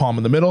 Mike Palm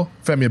in the middle,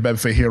 Femi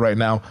Abebefe here right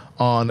now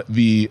on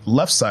the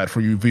left side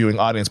for you viewing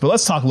audience. But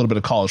let's talk a little bit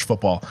of college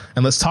football,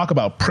 and let's talk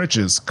about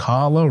Pritch's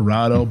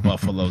Colorado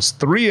Buffaloes.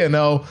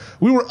 3-0.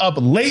 We were up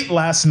late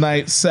last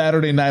night,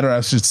 Saturday night, or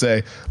I should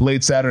say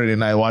late Saturday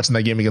night, watching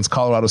that game against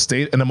Colorado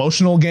State. An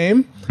emotional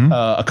game,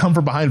 a come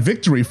from behind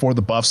victory for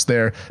the Buffs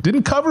there.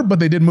 Didn't cover, but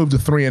they did move to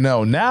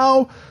 3-0.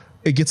 Now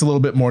it gets a little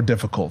bit more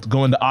difficult.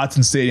 Going to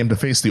Autzen Stadium to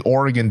face the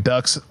Oregon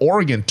Ducks.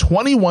 Oregon,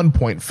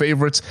 21-point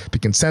favorites. The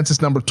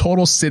consensus number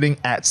total sitting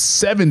at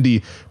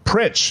 70.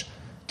 Pritch,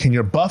 can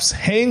your Buffs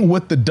hang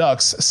with the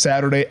Ducks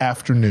Saturday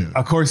afternoon?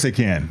 Of course they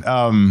can.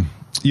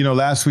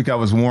 Last week I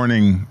was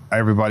warning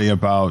everybody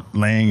about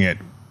laying it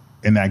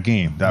in that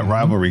game, that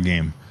rivalry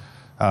game.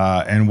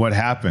 And what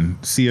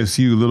happened?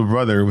 CSU, little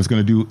brother, was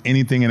going to do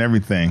anything and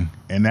everything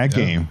in that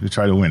game to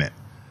try to win it.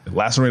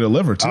 Lacerated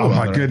liver, too. Oh,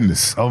 my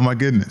goodness.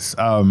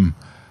 And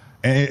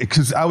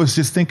because I was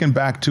just thinking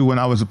back to when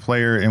I was a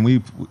player,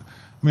 and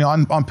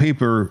on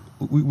paper,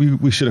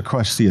 we should have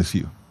crushed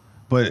CSU.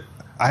 But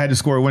I had to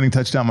score a winning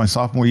touchdown my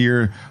sophomore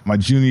year. My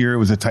junior year, it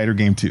was a tighter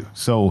game, too.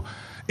 So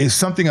it's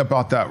something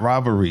about that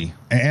rivalry.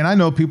 And I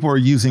know people are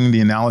using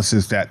the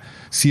analysis that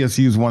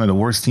CSU is one of the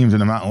worst teams in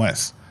the Mountain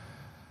West.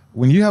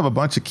 When you have a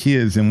bunch of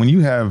kids, and when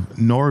you have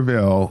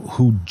Norvell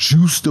who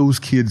juiced those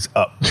kids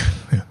up,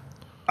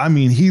 I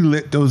mean, he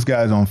lit those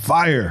guys on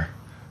fire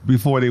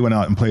before they went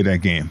out and played that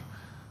game.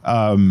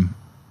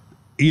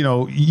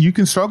 you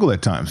can struggle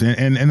at times.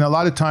 And a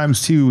lot of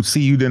times, too,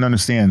 CU didn't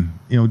understand.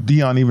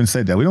 Dion even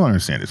said that. We don't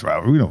understand this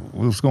rivalry. We don't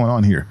what's going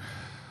on here.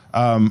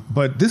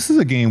 But this is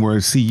a game where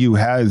CU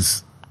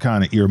has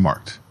kind of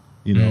earmarked.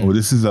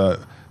 This is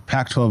a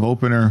Pac-12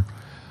 opener.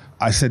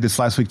 I said this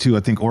last week, too. I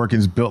think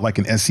Oregon's built like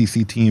an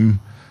SEC team.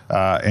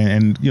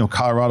 And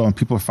Colorado, and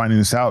people are finding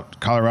this out,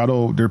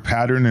 Colorado, their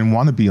pattern and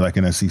want to be like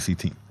an SEC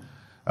team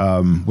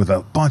with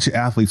a bunch of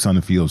athletes on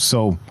the field.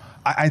 So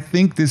I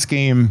think this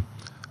game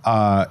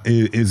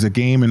is a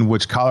game in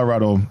which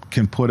Colorado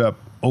can put up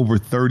over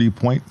 30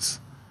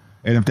 points.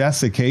 And if that's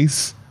the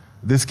case,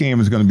 this game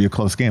is going to be a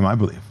close game, I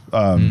believe.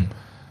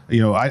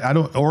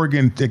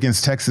 Oregon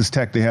against Texas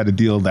Tech, they had to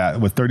deal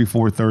that with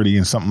 34-30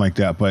 and something like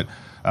that. But,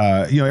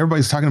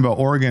 everybody's talking about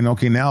Oregon.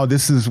 Okay, now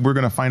we're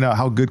going to find out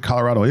how good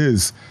Colorado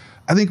is.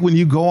 I think when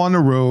you go on the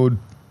road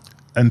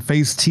and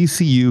face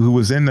TCU, who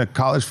was in the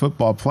college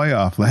football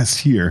playoff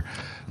last year,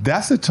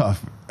 that's a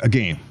tough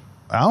game.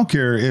 I don't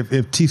care if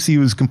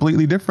TCU is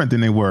completely different than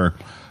they were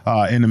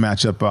in the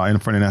matchup in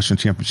front of the national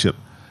championship.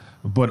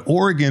 But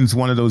Oregon's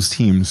one of those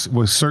teams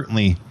was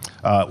certainly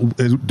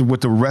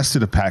with the rest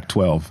of the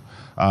Pac-12.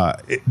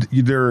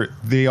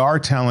 They are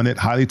talented,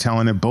 highly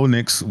talented. Bo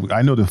Nix,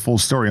 I know the full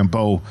story on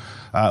Bo.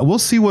 We'll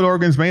see what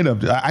Oregon's made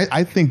of.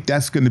 I think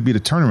that's going to be the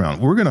turnaround.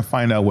 We're going to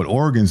find out what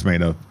Oregon's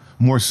made of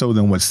more so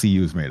than what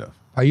CU is made of.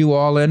 Are you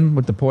all in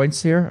with the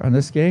points here on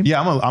this game?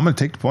 Yeah, I'm going to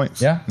take the points.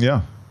 Yeah?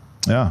 Yeah.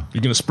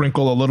 You're going to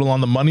sprinkle a little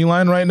on the money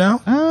line right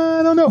now?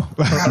 I don't know.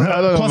 I don't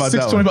know Plus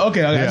about 625.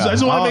 Okay. Yeah. I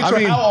just want to make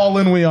sure how all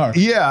in we are.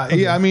 Yeah.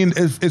 Okay. Yeah. I mean,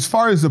 as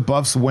far as the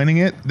Buffs winning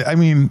it, I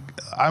mean,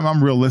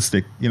 I'm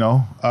realistic,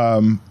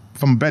 from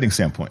a betting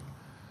standpoint.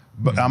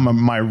 But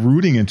my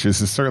rooting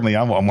interest is certainly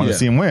I want to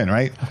see him win,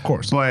 right? Of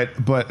course.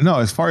 But no,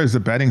 as far as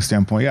the betting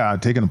standpoint, I'm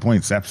taking the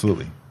points,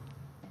 absolutely.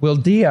 Will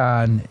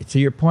Dion, to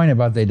your point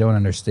about they don't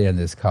understand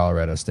this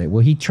Colorado State, will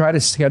he try to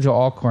schedule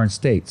Alcorn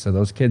State so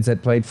those kids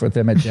that played for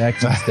them at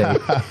Jackson State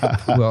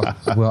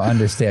will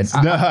understand?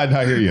 No,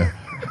 I hear you.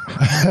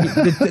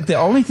 The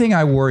only thing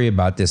I worry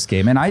about this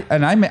game, and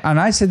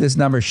I said this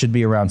number should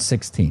be around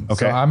 16, okay.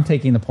 So I'm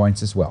taking the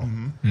points as well.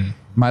 Mm-hmm.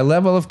 My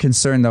level of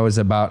concern, though, is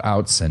about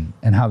Outson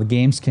and how the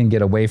games can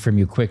get away from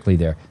you quickly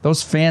there.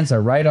 Those fans are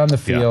right on the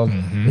field. Yeah.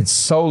 Mm-hmm. It's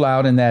so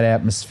loud in that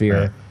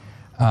atmosphere.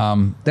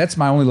 Right. That's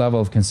my only level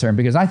of concern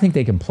because I think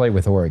they can play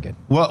with Oregon.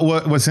 Well,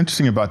 what's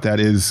interesting about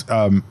that is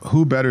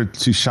who better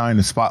to shine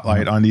the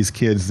spotlight on these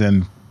kids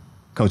than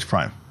Coach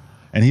Prime?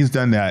 And he's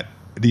done that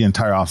the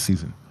entire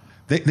offseason.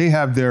 They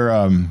have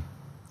their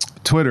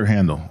Twitter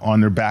handle on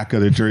their back of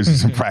their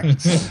jerseys in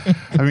practice.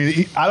 I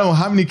mean, I don't know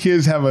how many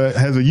kids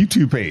has a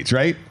YouTube page,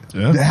 right?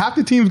 Yeah. Half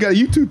the team's got a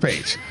YouTube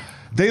page.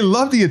 They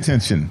love the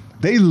attention.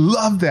 They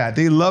love that.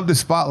 They love the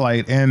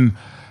spotlight. And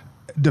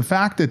the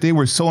fact that they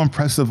were so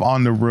impressive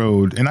on the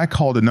road, and I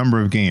called a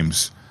number of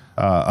games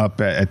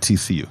up at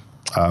TCU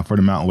for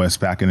the Mountain West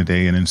back in the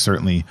day, and then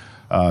certainly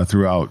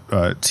throughout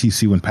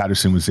TCU when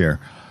Patterson was there.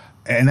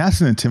 And that's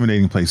an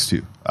intimidating place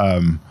too.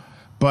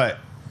 But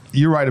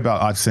you're right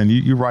about Otson.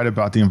 You're right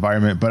about the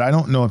environment, but I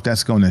don't know if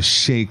that's going to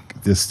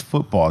shake this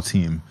football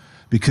team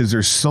because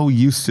they're so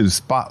used to the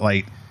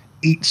spotlight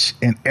each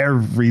and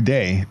every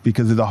day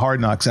because of the hard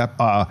knocks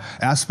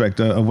aspect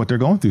of what they're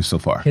going through so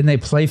far. Can they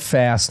play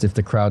fast if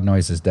the crowd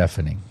noise is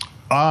deafening?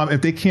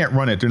 If they can't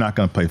run it, they're not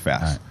going to play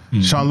fast. Right.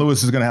 Mm-hmm. Sean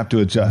Lewis is going to have to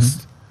adjust.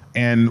 Mm-hmm.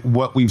 And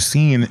what we've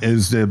seen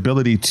is the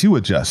ability to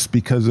adjust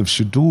because of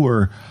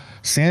Shedeur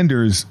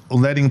Sanders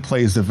letting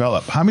plays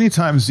develop. How many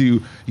times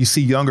do you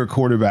see younger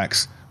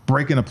quarterbacks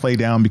breaking a play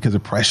down because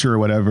of pressure or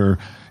whatever?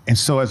 And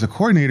so as a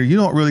coordinator, you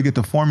don't really get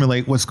to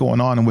formulate what's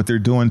going on and what they're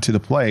doing to the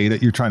play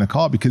that you're trying to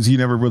call because you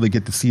never really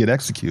get to see it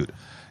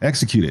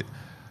executed.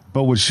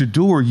 But with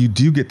Shedeur, you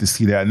do get to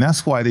see that. And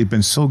that's why they've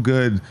been so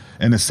good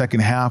in the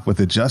second half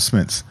with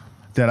adjustments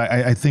that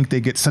I think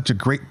they get such a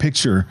great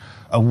picture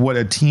of what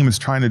a team is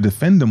trying to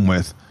defend them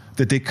with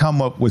that they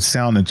come up with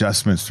sound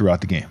adjustments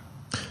throughout the game.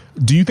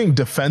 Do you think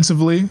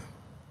defensively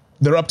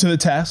they're up to the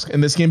task in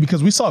this game?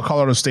 Because we saw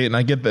Colorado State, and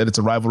I get that it's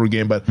a rivalry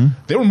game, but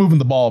they were moving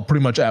the ball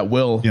pretty much at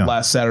will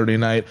last Saturday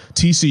night.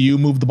 TCU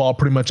moved the ball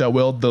pretty much at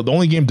will. The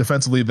only game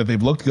defensively that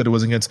they've looked good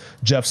was against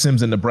Jeff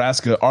Sims in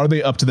Nebraska. Are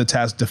they up to the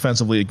task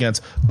defensively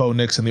against Bo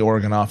Nix and the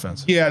Oregon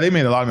offense? Yeah, they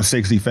made a lot of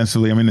mistakes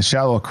defensively. I mean, the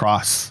shallow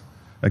cross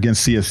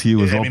against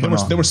CSU was open.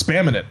 They were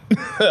spamming it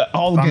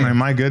all game. I mean,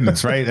 my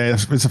goodness, right?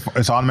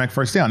 It's automatic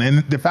first down.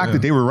 And the fact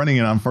that they were running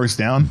it on first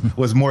down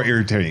was more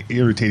irritating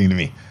to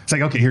me. It's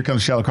like, okay, here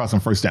comes shallow cross on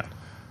first down.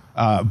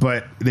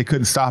 But they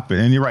couldn't stop it.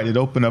 And you're right, it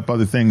opened up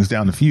other things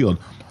down the field.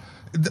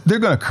 They're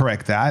going to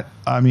correct that.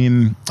 I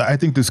mean, I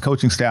think this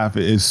coaching staff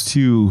is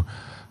too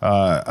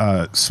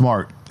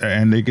smart,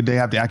 and they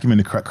have the acumen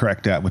to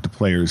correct that with the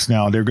players.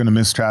 Now, they're going to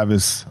miss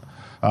Travis,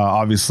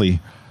 obviously.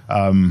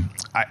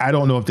 I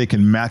don't know if they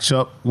can match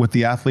up with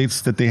the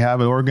athletes that they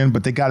have at Oregon,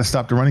 but they got to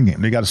stop the running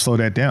game. They got to slow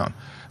that down.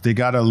 They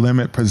got to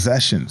limit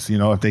possessions,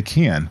 if they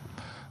can.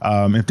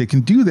 If they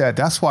can do that,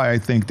 that's why I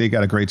think they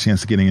got a great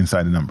chance of getting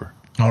inside the number.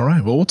 All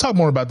right. Well, we'll talk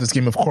more about this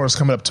game, of course,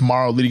 coming up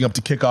tomorrow, leading up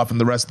to kickoff and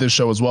the rest of this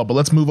show as well. But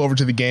let's move over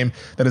to the game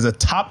that is a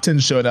top 10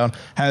 showdown,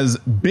 has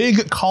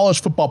big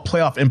college football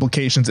playoff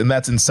implications, and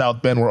that's in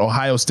South Bend, where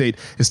Ohio State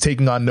is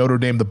taking on Notre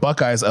Dame. The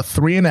Buckeyes, a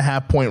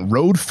 3.5-point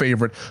road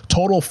favorite,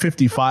 total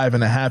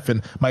 55.5.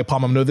 And Mike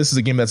Palm, I know this is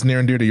a game that's near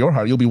and dear to your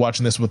heart. You'll be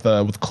watching this with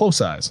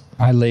close eyes.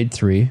 I laid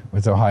 3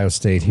 with Ohio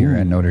State here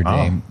at Notre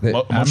Dame.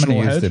 I'm going to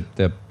use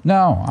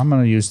I'm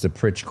going to use the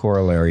Pritch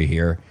corollary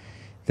here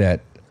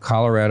that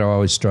Colorado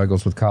always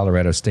struggles with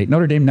Colorado State.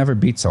 Notre Dame never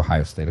beats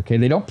Ohio State, okay?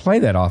 They don't play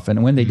that often,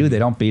 and when they do, they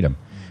don't beat them.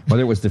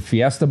 Whether it was the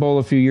Fiesta Bowl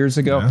a few years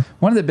ago,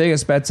 one of the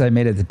biggest bets I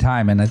made at the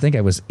time, and I think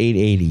I was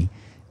 880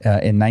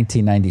 in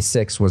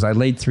 1996, was I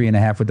laid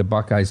 3.5 with the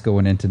Buckeyes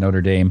going into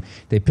Notre Dame.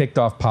 They picked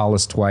off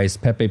Paulus twice.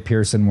 Pepe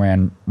Pearson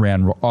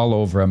ran all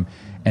over them,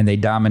 and they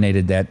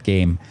dominated that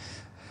game.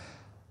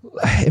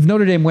 If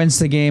Notre Dame wins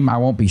the game, I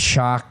won't be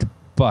shocked,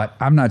 but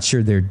I'm not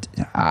sure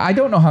I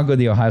don't know how good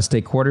the Ohio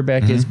State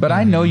quarterback is, but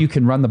I know you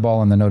can run the ball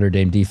on the Notre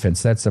Dame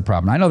defense. That's the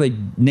problem. I know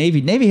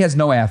Navy has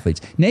no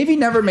athletes. Navy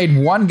never made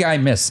one guy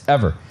miss,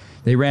 ever.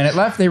 They ran it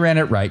left, they ran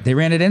it right. They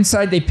ran it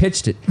inside, they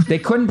pitched it. They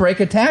couldn't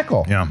break a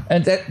tackle. Yeah.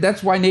 And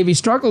that's why Navy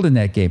struggled in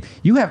that game.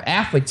 You have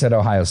athletes at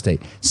Ohio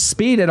State,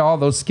 speed at all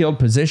those skilled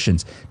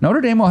positions. Notre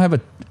Dame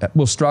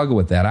will struggle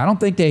with that. I don't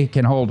think they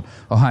can hold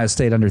Ohio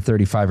State under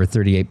 35 or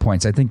 38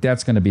 points. I think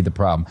that's going to be the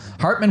problem.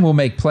 Hartman will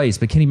make plays,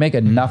 but can he make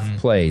enough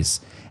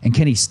plays? And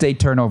can he stay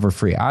turnover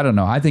free? I don't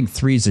know. I think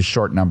 3 is a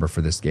short number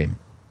for this game.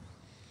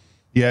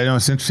 Yeah,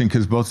 it's interesting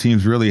because both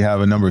teams really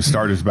have a number of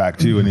starters back,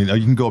 too. And you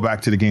can go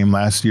back to the game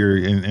last year,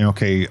 and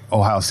okay,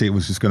 Ohio State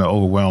was just going to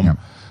overwhelm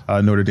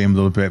Notre Dame a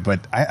little bit.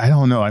 But I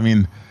don't know. I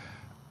mean,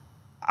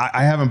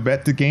 I haven't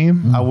bet the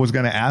game. I was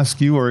going to ask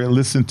you or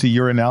listen to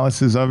your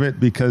analysis of it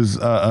because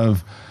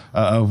of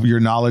your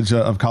knowledge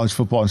of college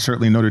football and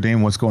certainly Notre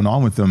Dame, what's going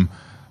on with them.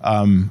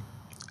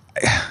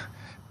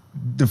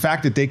 The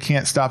fact that they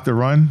can't stop the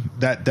run,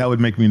 that would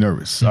make me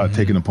nervous,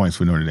 taking the points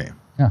for Notre Dame.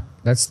 Yeah,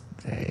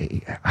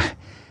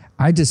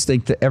 I just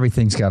think that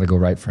everything's got to go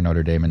right for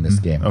Notre Dame in this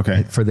game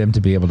for them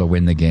to be able to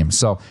win the game.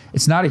 So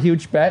it's not a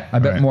huge bet. I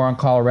bet more on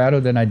Colorado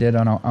than I did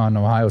on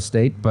Ohio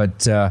State.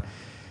 But and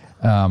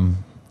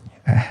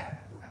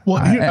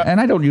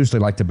I don't usually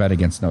like to bet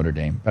against Notre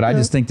Dame, but I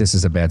just think this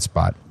is a bad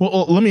spot.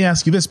 Well, let me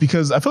ask you this,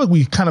 because I feel like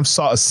we kind of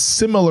saw a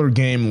similar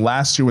game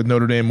last year with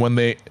Notre Dame when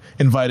they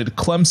invited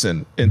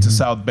Clemson into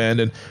South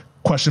Bend, and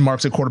question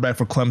marks at quarterback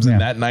for Clemson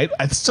that night.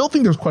 I still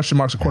think there's question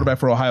marks at quarterback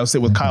for Ohio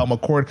State with Kyle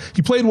McCord.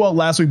 He played well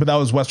last week, but that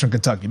was Western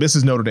Kentucky. This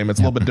is Notre Dame.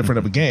 It's a little bit different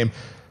of a game.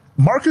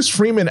 Marcus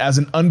Freeman as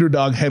an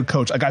underdog head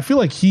coach, I feel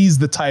like he's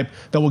the type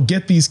that will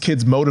get these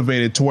kids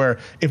motivated to where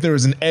if there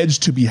is an edge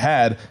to be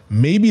had,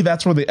 maybe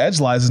that's where the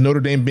edge lies, is Notre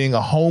Dame being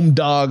a home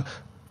dog,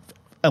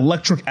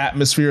 electric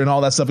atmosphere and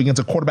all that stuff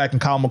against a quarterback in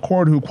Kyle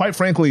McCord, who quite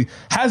frankly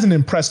hasn't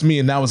impressed me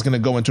and now is going to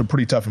go into a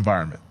pretty tough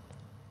environment.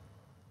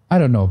 I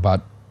don't know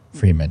about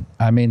Freeman.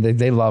 I mean,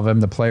 they love him.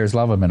 The players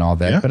love him and all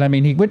that. Yeah. But, I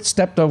mean, he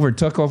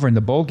took over in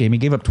the bowl game. He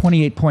gave up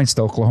 28 points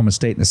to Oklahoma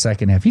State in the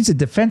second half. He's a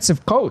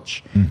defensive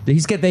coach.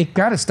 They've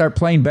got to start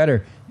playing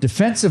better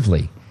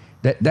defensively.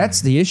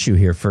 That's the issue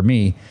here for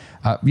me.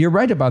 You're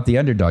right about the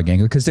underdog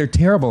angle because they're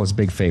terrible as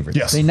big favorites.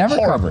 Yes. They never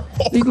cover.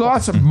 They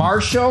lost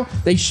Marshall.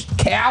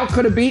 Cal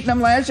could have beaten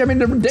them last year. I mean,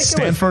 they're ridiculous.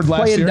 Stanford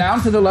last playing year.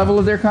 Down to the level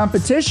of their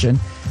competition.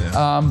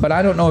 Yeah. But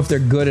I don't know if they're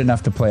good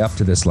enough to play up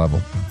to this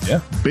level. Yeah.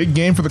 Big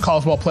game for the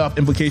college football playoff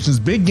implications.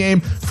 Big game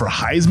for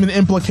Heisman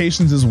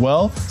implications as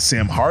well.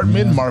 Sam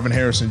Hartman, Marvin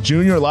Harrison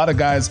Jr., a lot of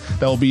guys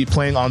that will be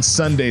playing on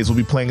Sundays will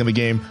be playing in the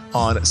game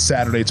on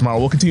Saturday tomorrow.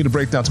 We'll continue to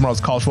break down tomorrow's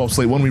college football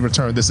slate when we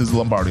return. This is the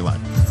Lombardi Line.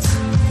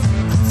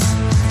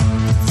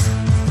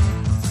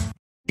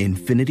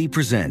 Infiniti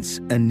presents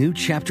a new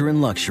chapter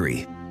in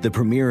luxury, the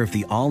premiere of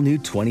the all-new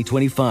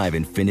 2025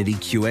 Infiniti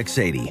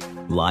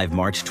QX80, live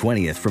March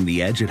 20th from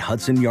the Edge at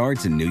Hudson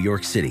Yards in New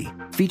York City,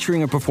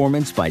 featuring a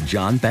performance by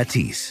John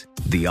Batiste.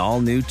 The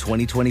all-new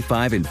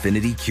 2025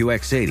 Infiniti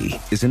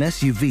QX80 is an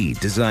SUV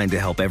designed to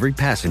help every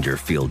passenger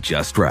feel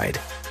just right.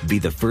 Be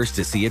the first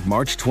to see it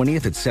March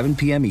 20th at 7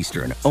 p.m.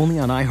 Eastern, only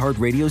on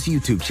iHeartRadio's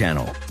YouTube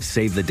channel.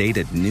 Save the date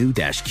at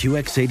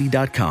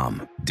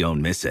new-QX80.com.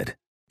 Don't miss it.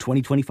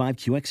 2025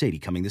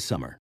 QX80 coming this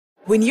summer.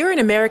 When you're an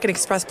American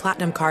Express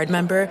Platinum card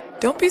member,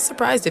 don't be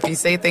surprised if you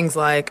say things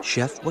like,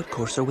 "Chef, what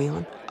course are we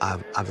on?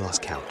 I've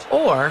lost count."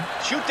 Or,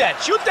 Shoot that!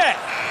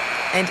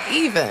 And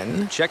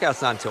even,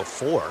 Checkout's not until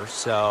 4,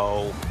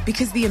 so...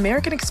 Because the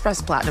American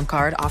Express Platinum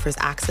Card offers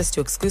access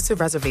to exclusive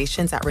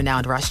reservations at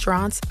renowned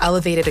restaurants,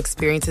 elevated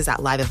experiences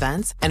at live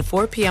events, and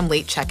 4 p.m.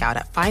 late checkout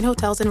at fine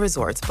hotels and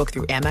resorts booked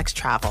through Amex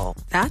Travel.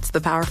 That's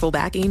the powerful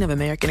backing of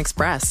American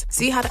Express.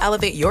 See how to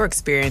elevate your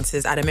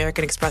experiences at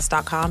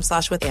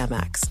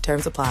americanexpress.com/withAmex.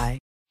 Terms apply.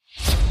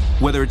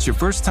 Whether it's your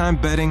first time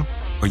betting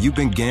or you've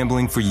been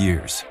gambling for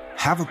years,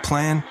 have a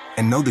plan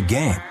and know the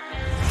game.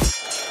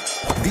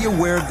 Be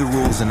aware of the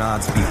rules and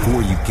odds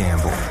before you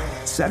gamble.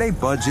 Set a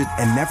budget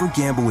and never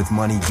gamble with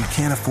money you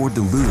can't afford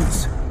to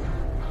lose.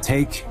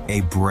 Take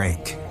a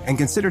break and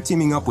consider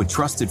teaming up with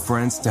trusted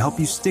friends to help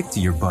you stick to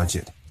your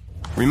budget.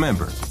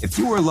 Remember, if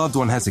you or a loved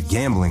one has a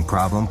gambling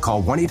problem,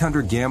 call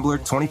 1-800-GAMBLER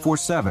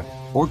 24/7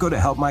 or go to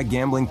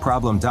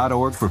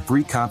helpmygamblingproblem.org for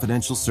free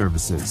confidential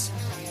services.